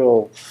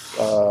material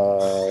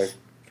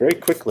very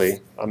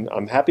quickly.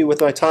 I'm happy with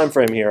my time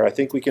frame here. I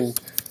think we can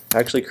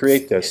actually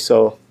create this.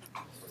 So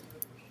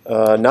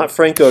not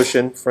Frank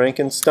Ocean,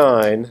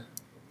 Frankenstein.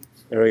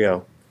 There we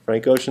go.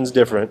 Frank Ocean's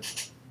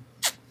different.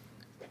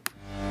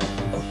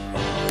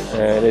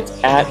 And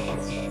it's at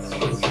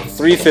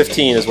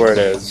 3:15 is where it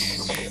is.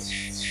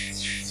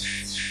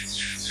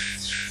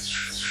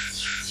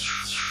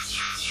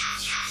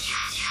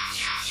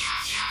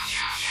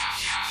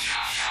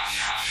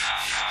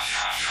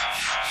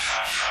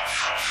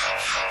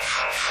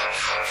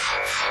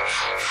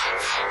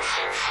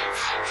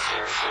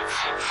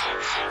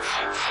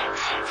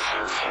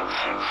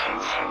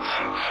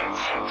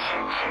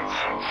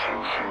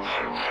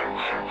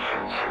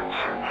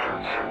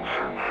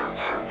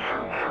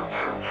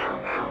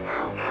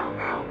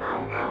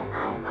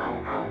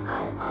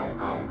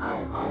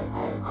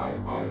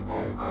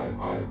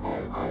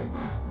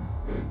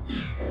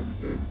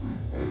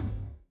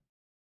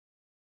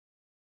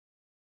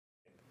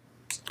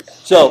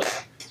 So,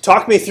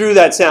 talk me through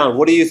that sound.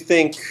 What do you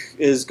think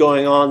is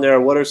going on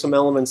there? What are some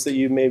elements that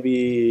you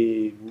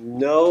maybe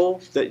know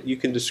that you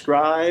can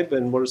describe,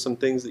 and what are some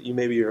things that you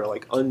maybe are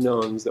like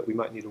unknowns that we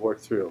might need to work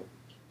through?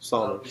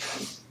 Solomon.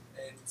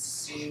 It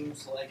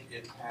seems like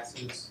it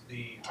passes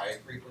the high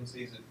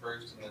frequencies at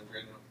first and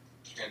then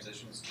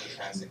transitions to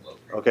passing low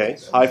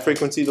frequencies. Okay, high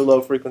frequency to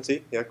low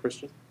frequency. Yeah,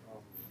 Christian?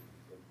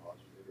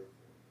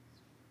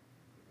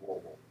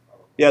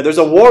 Yeah, there's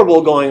a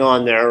warble going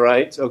on there,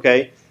 right?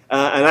 Okay.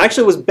 And I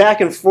actually was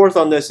back and forth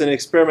on this and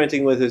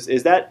experimenting with this.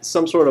 Is that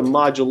some sort of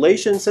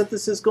modulation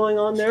synthesis going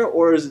on there,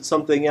 or is it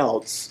something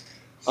else?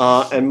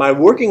 And my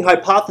working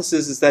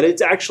hypothesis is that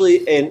it's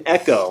actually an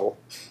echo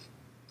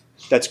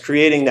that's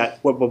creating that.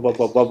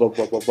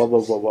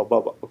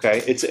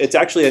 Okay, it's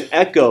actually an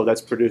echo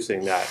that's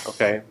producing that.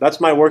 Okay,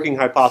 that's my working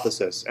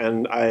hypothesis,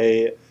 and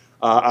I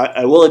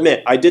will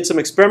admit I did some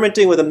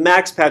experimenting with a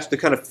max patch to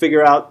kind of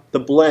figure out the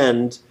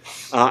blend,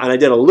 and I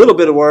did a little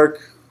bit of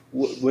work.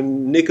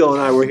 When Nico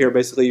and I were here,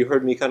 basically, you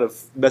heard me kind of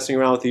messing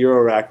around with the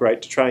Eurorack,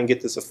 right, to try and get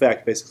this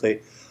effect,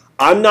 basically.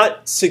 I'm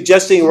not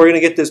suggesting we're going to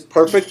get this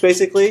perfect,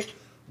 basically,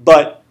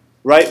 but,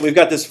 right, we've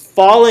got this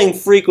falling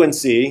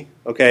frequency,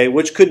 okay,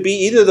 which could be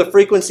either the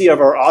frequency of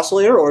our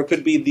oscillator or it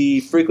could be the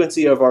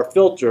frequency of our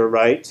filter,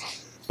 right?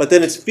 But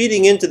then it's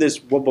feeding into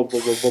this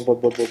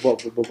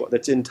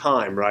that's in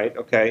time, right,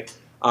 okay?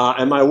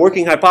 And my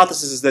working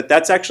hypothesis is that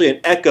that's actually an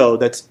echo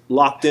that's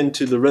locked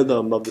into the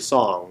rhythm of the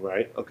song,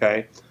 right,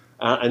 okay?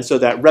 And so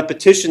that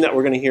repetition that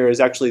we're going to hear is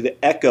actually the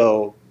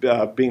echo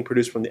being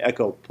produced from the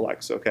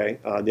echoplex, okay,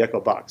 the echo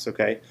box,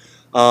 okay.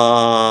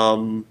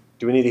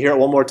 Do we need to hear it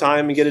one more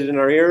time and get it in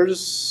our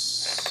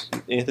ears?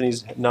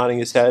 Anthony's nodding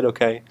his head,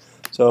 okay.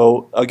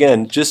 So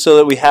again, just so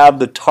that we have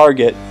the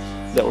target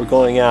that we're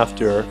going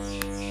after.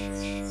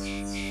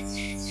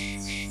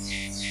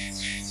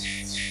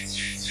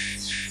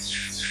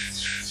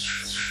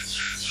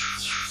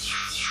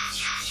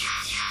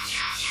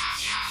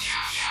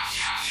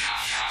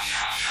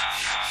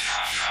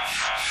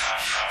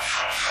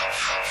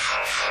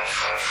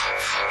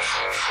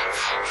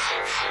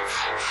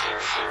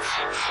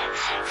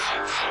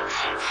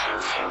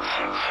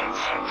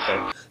 Okay.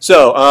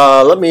 So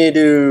let me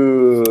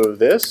do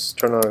this.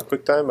 Turn on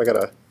QuickTime. I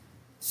gotta.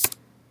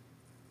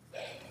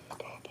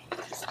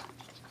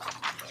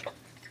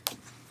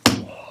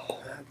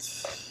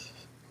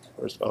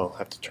 I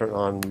have to turn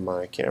on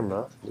my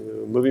camera.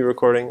 Do movie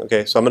recording.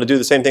 Okay, so I'm gonna do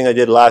the same thing I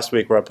did last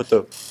week, where I put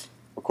the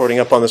recording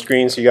up on the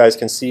screen so you guys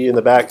can see in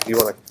the back. If you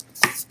want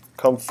to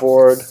come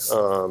forward,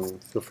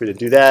 feel free to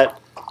do that.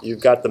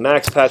 You've got the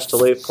max patch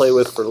to play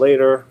with for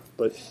later,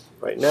 but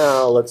right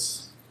now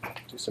let's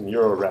do some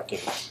Euro racking.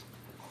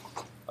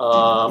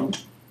 So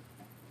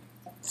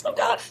I've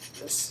got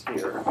this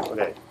here.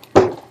 Okay.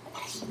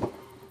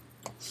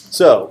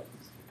 So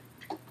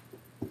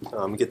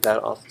get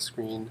that off the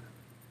screen.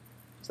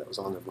 That was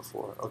on there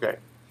before. Okay.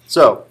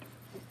 So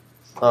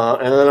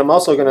and then I'm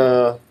also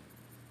gonna,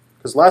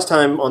 because last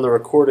time on the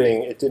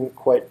recording it didn't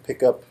quite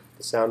pick up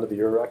the sound of the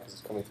Euro rack because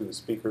it's coming through the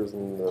speakers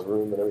in the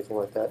room and everything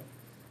like that.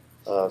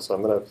 So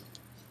I'm going to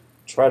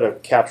try to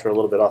capture a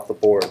little bit off the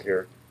board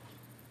here.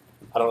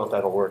 I don't know if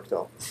that'll work,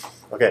 though.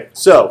 Okay,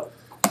 so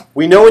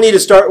we know we need to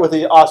start with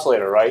the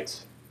oscillator,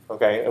 right?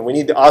 Okay, and we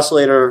need the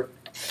oscillator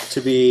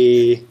to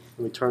be,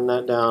 let me turn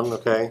that down,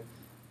 okay?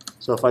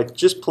 So if I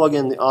just plug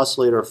in the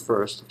oscillator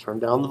first, turn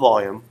down the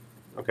volume,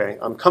 okay?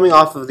 I'm coming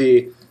off of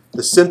the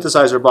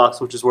synthesizer box,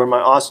 which is where my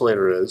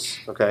oscillator is,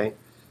 okay?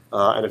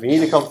 And if you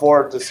need to come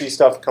forward to see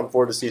stuff, come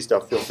forward to see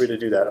stuff. Feel free to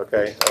do that,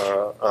 okay?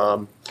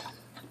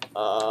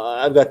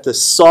 I've got the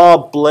saw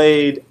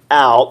blade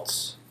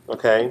out,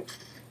 okay?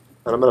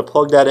 And I'm going to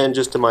plug that in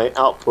just to my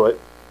output.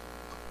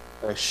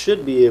 I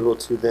should be able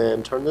to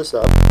then turn this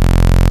up,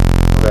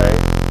 okay?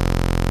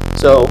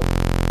 So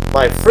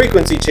my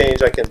frequency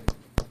change, I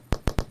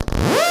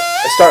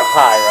start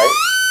high, right?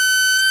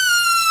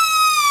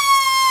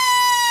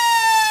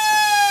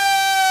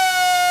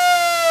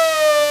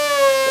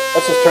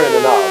 Let's just turn in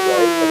the knob,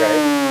 right? Okay.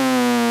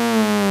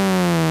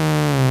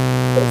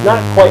 But it's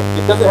not quite,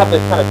 it doesn't have the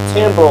kind of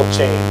timbral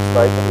change,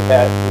 right, that we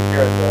had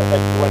here in the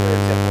winter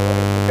example,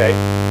 right? Okay.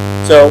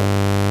 So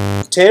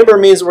timbre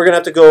means we're going to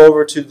have to go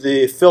over to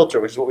the filter,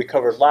 which is what we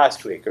covered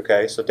last week,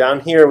 okay? So down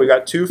here we've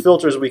got two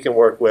filters we can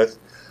work with.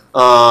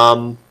 I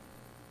don't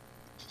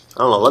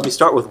know, let me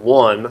start with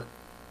one.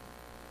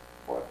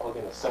 Before I plug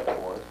in a second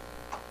one.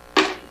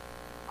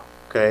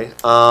 Okay.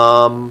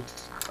 I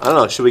don't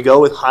know, should we go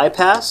with high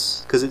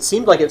pass? Because it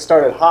seemed like it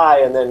started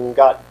high and then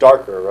got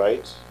darker,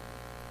 right?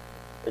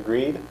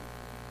 Agreed?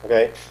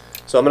 Okay.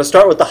 So I'm going to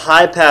start with the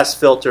high pass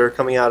filter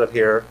coming out of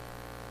here.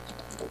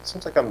 It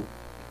seems like I'm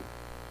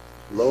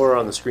lower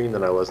on the screen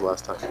than I was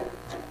last time.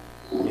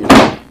 You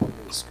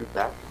scoot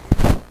back.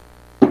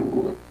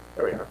 There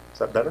we are. Is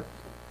that better?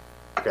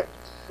 Okay.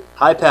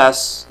 High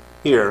pass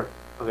here.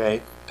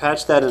 Okay.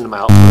 Patch that into my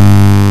output.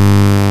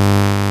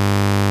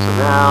 So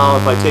now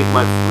if I take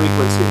my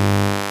frequency,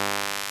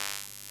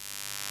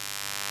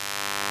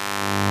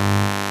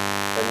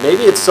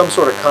 maybe it's some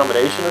sort of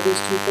combination of these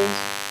two things.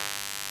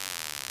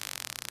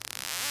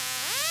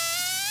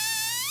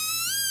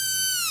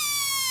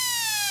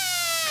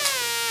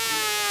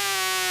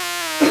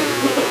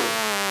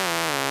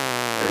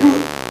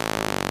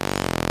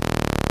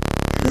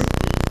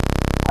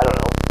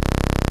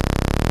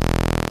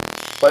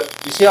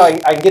 you see how I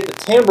can get the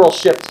timbral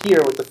shift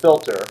here with the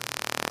filter.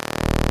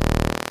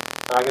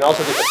 And I can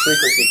also get the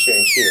frequency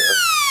change here.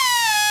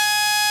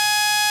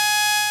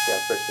 Yeah,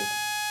 Christian.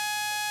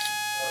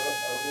 I don't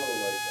know,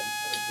 like, I'm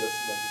kind of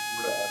guessing, like, if you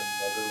were to add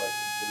another, like,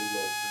 really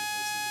low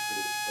frequency to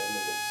create a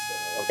tremolo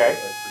sound, Okay.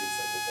 that creates,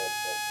 like, a bump,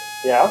 bump,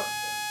 bump. Yeah.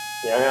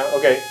 Yeah,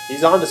 okay.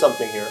 He's on to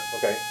something here.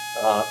 Okay.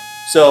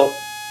 So,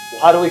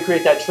 how do we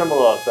create that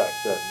tremolo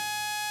effect then?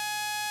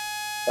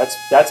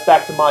 That's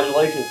back to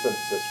modulation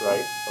synthesis,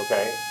 right?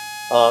 Okay.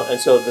 And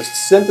so the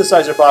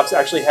synthesizer box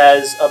actually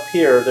has up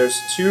here,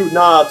 there's two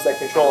knobs that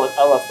control an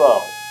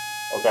LFO.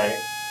 Okay.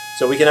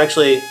 So we can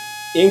actually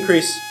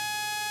increase.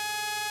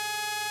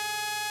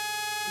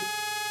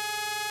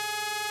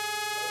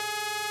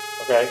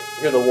 Okay.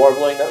 You hear the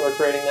warbling that we're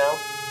creating now?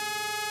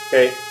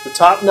 Okay. The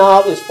top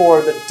knob is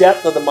for the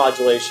depth of the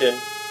modulation.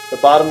 The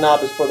bottom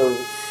knob is for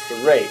the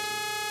rate.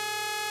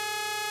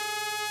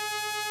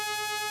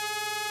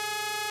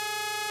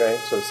 Okay,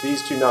 so it's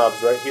these two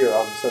knobs right here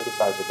on the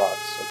synthesizer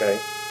box. Okay,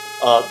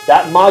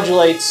 that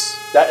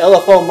modulates, that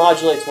LFO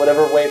modulates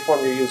whatever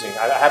waveform you're using.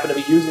 I happen to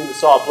be using the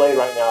saw blade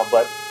right now,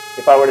 but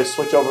if I were to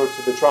switch over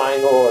to the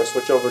triangle or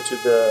switch over to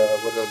the,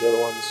 what are the other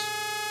ones?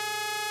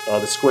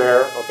 The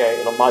square, okay,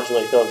 it'll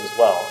modulate those as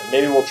well. And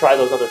maybe we'll try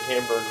those other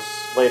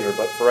timbres later,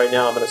 but for right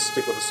now I'm going to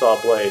stick with the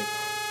saw blade.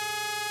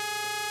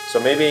 So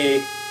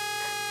maybe,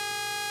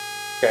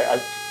 okay,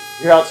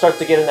 hear how it starts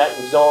to get in that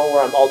zone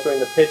where I'm altering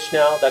the pitch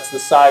now? That's the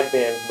side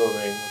bands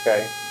moving,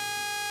 okay?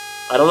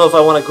 I don't know if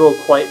I want to go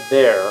quite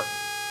there.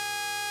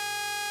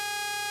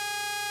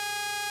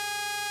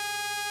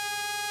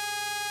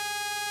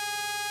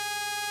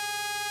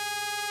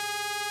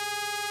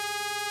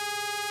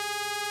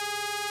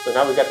 So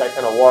now we've got that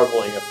kind of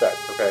warbling effect,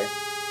 okay?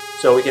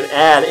 So we can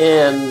add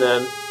in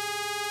then.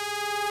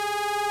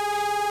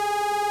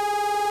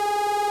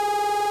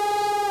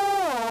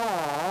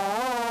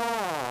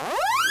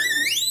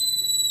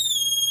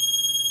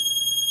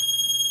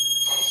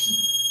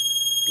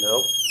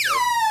 Nope.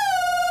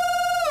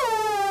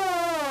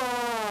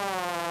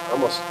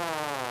 Almost.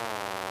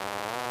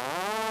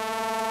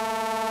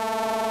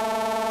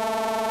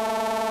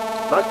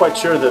 I'm not quite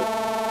sure that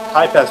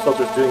high-pass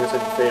filter is doing us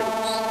any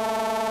favors.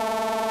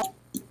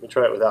 Let me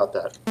try it without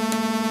that.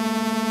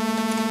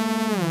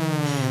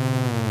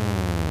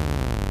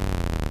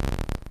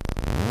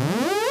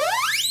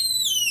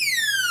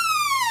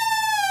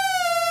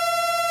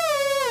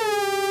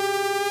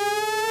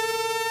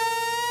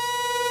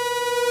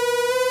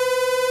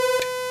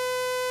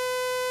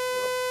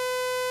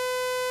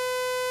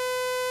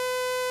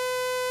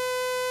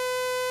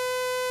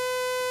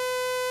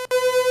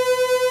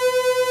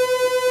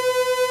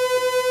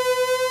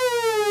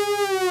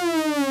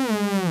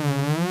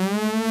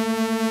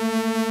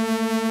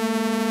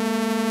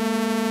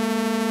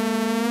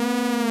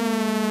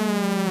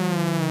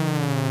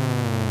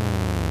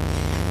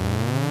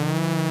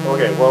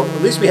 Okay, well,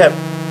 at least we have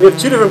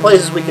two different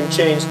places we can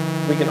change,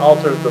 we can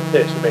alter the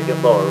pitch and make it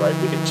lower, right?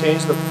 We can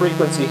change the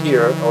frequency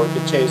here, or we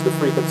can change the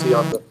frequency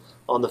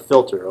on the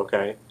filter,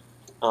 okay?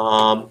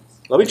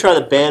 Let me try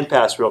the band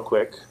pass real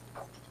quick.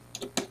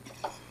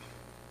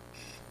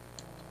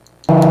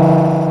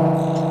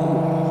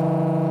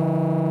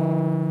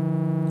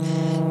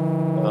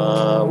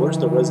 Where's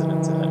the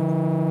resonance at?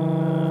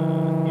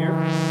 Here?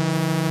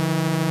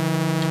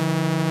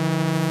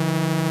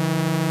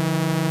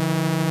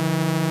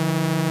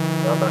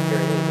 I'm not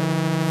hearing anything.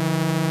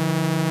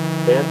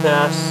 Band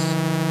pass.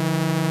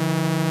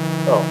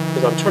 Oh,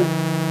 because I'm turning.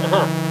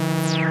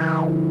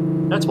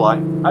 That's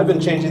why. I've been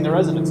changing the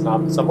resonance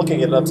knob, so I'm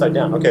looking at it upside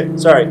down. Okay,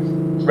 sorry.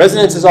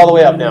 Resonance is all the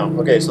way up now.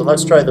 Okay, so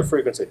let's try the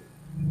frequency.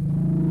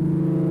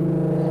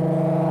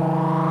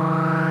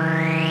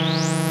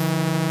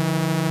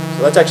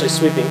 So that's actually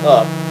sweeping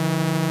up.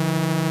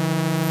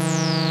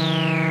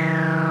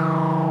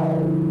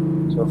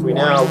 So if we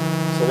now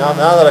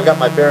that I've got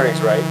my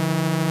bearings right.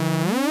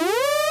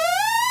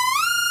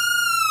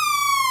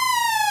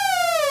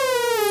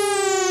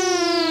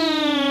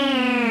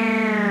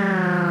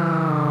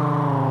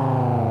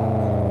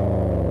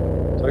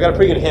 So I got a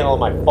pretty good handle on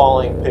my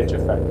falling pitch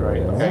effect,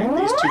 right? Okay,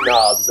 these two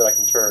knobs that I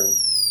can turn.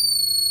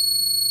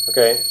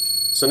 Okay,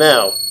 so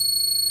now,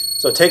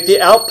 take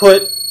the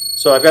output.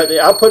 So I've got the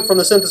output from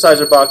the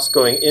synthesizer box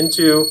going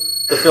into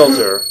the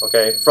filter.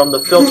 Okay, from the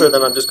filter,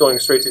 then I'm just going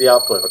straight to the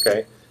output.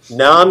 Okay,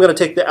 now I'm going to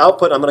take the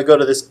output. I'm going to go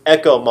to this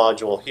echo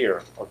module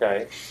here.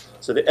 Okay,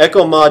 so the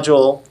echo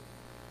module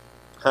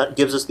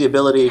gives us the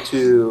ability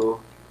to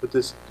put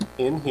this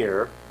in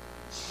here,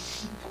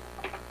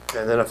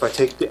 and then if I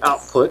take the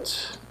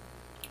output.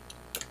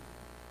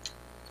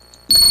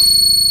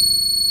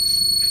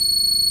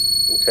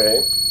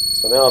 Okay,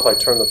 so now if I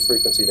turn the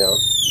frequency down.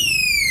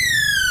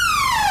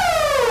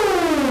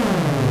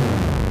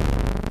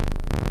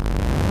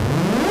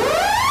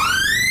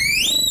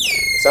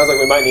 It sounds like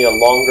we might need a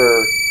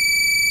longer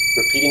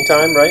repeating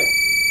time, right?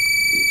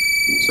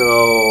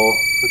 So,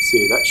 let's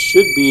see, that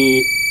should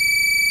be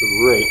the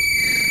rate.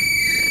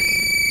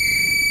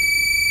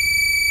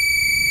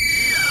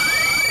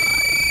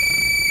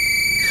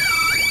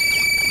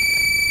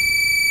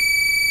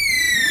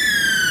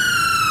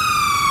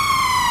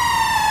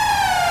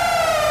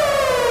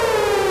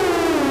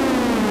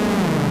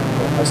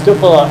 still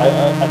feel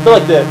I feel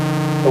like the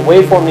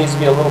waveform needs to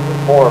be a little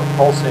bit more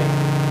pulsing,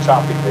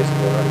 choppy,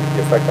 basically, in order to get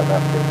the effect I'm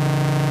after.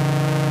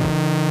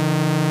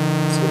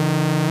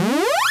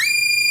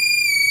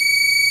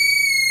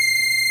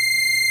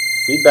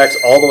 Feedback's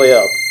all the way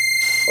up,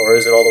 or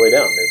is it all the way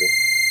down, maybe?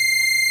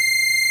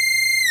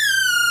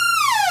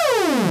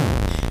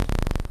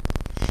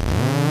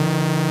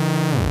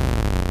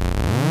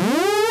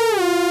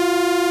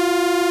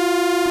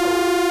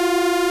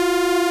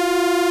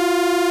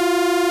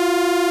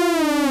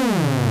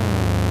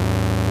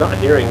 Not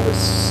hearing the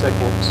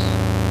second.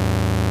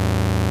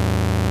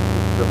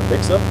 The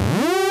mix-up.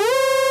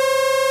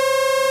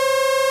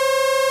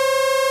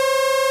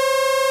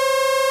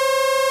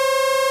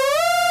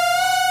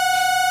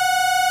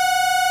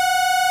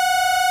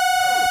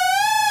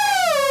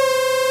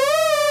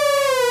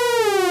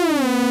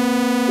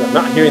 I'm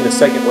not hearing the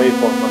second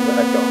waveform on the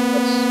echo.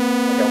 That's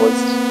like I was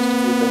just a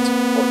few minutes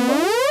before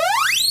class.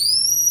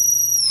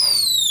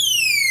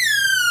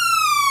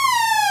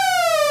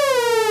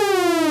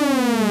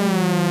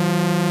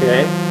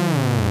 Okay.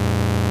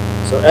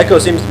 So echo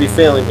seems to be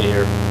failing me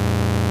here.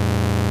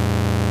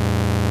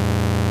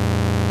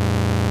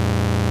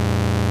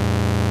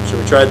 Should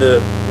we try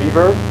the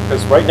reverb?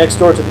 Because right next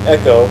door to the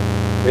echo,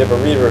 we have a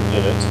reverb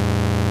unit.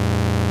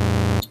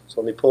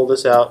 So let me pull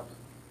this out.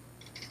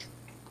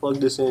 Plug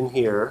this in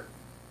here.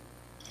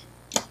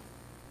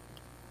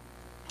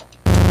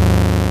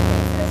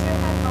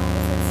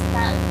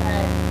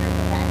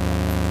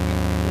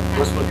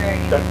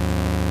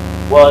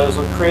 Well, it was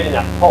creating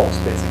that pulse,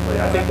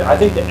 basically. I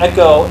think the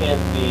echo and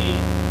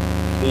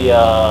the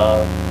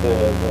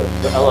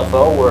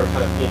LFO were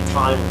kind of in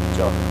time with each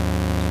other.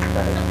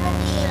 Okay.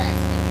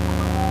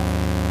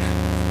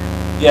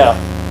 Yeah,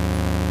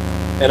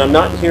 and I'm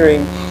not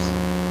hearing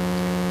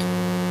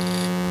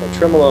a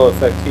tremolo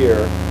effect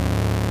here.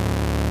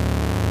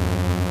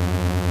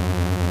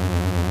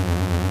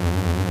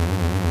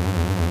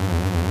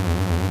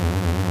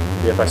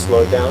 Maybe if I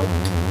slow it down.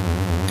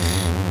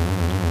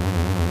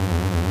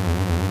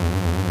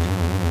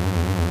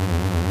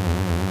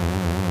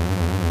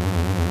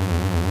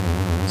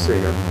 Let's see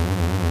here.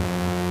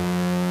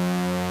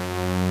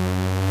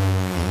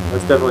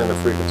 That's definitely in the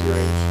frequency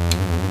range.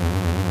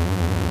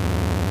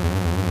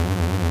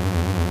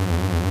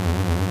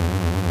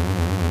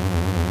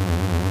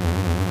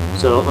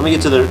 So let me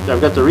get to the, I've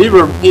got the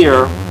reverb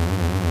here.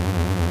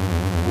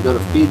 We go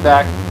to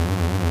feedback.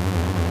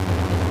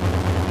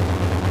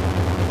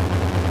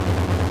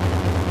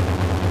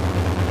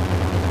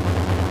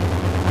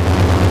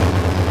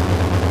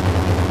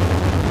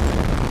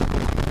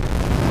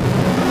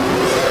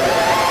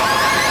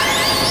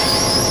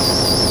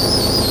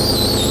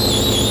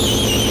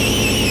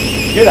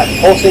 Hear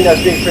that pulsing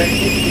that's being created?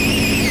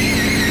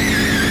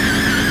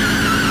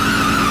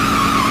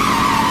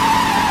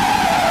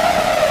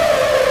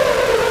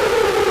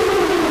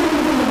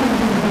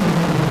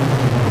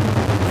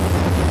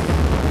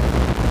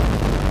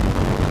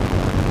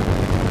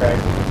 Okay.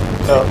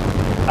 So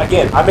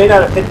again, I may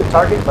not have hit the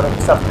target, but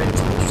I'm still creating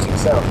some interesting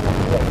sound.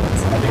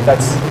 I think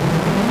that's.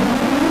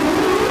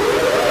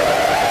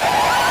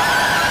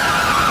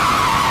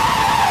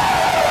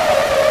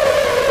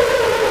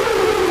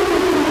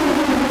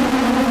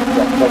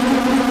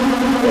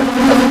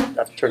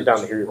 I have to turn it down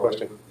to hear your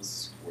question.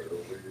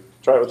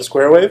 Try it with the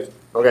square wave?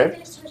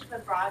 Okay.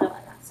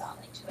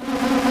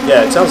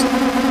 Yeah, it sounds.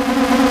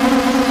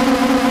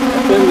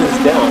 FM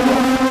is down.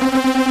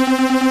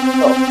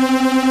 Oh.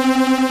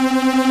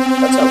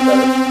 That sounds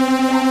better.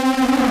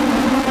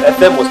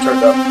 FM was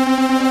turned up.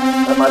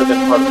 That might have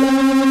been part of it.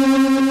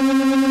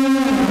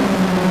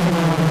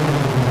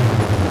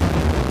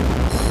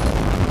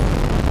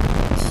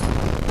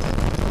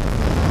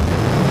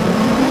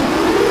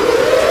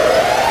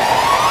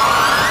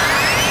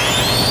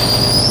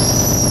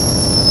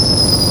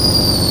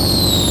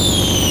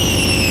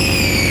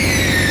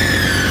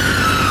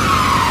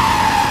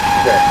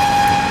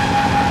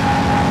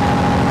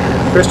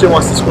 Christian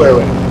wants the square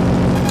wave.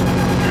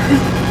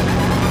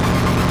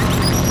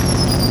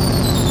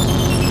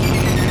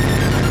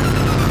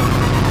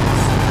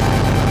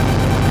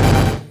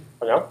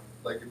 Oh, no?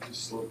 Like if you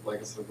slow, like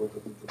I said, with the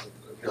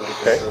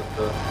okay.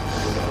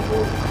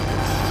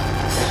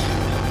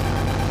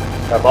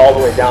 I'm all the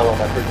way down on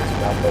my frequency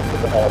now, but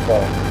with the LFO.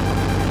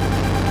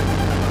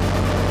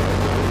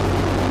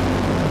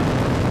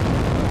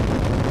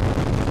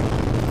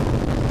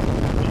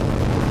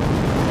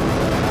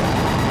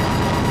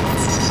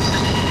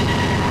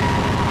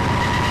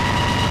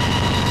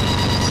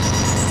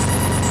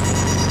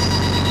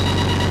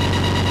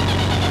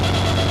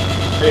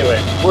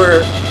 Anyway,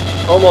 we're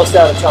almost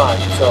out of time,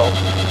 so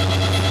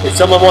if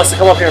someone wants to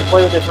come up here and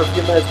play with it for a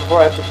few minutes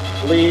before I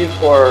have to leave,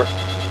 or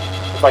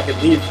if I could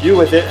leave you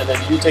with it and then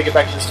you take it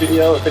back to the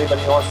studio, if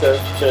anybody wants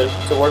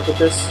to work with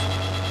this.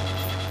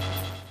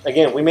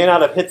 Again, we may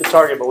not have hit the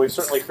target, but we've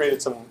certainly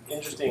created some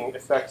interesting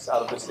effects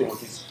out of this thing.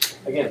 These,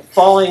 again,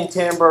 falling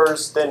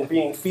timbres, then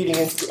feeding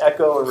into the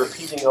echo and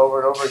repeating over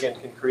and over again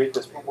can create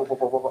this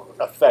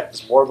effect,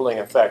 this warbling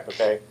effect,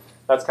 okay?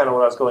 That's kind of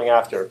what I was going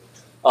after.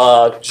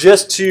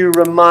 Just to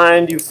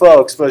remind you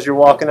folks, as you're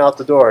walking out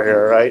the door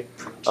here, right?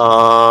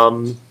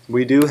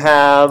 We do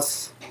have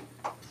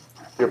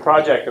your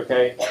project,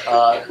 okay?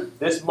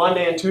 This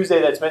Monday and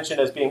Tuesday that's mentioned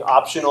as being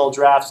optional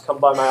drafts, come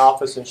by my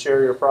office and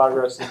share your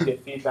progress and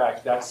get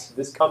feedback. That's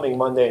this coming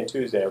Monday and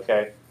Tuesday,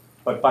 okay?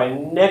 But by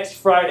next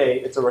Friday,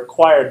 it's a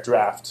required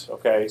draft,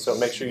 okay? So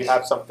make sure you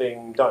have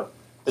something done.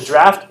 The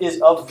draft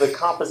is of the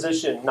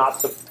composition,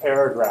 not the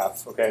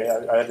paragraph, okay?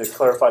 I had to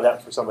clarify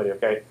that for somebody,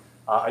 okay?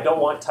 I don't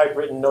want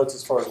typewritten notes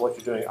as far as what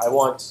you're doing. I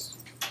want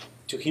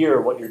to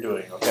hear what you're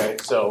doing, okay?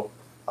 So,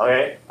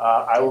 okay,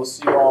 I will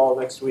see you all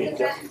next week.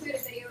 Yeah.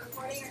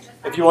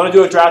 If you want to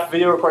do a draft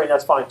video recording,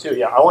 that's fine too.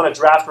 Yeah, I want a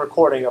draft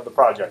recording of the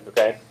project,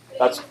 okay?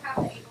 That's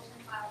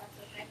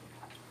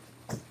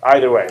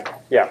either way,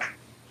 yeah.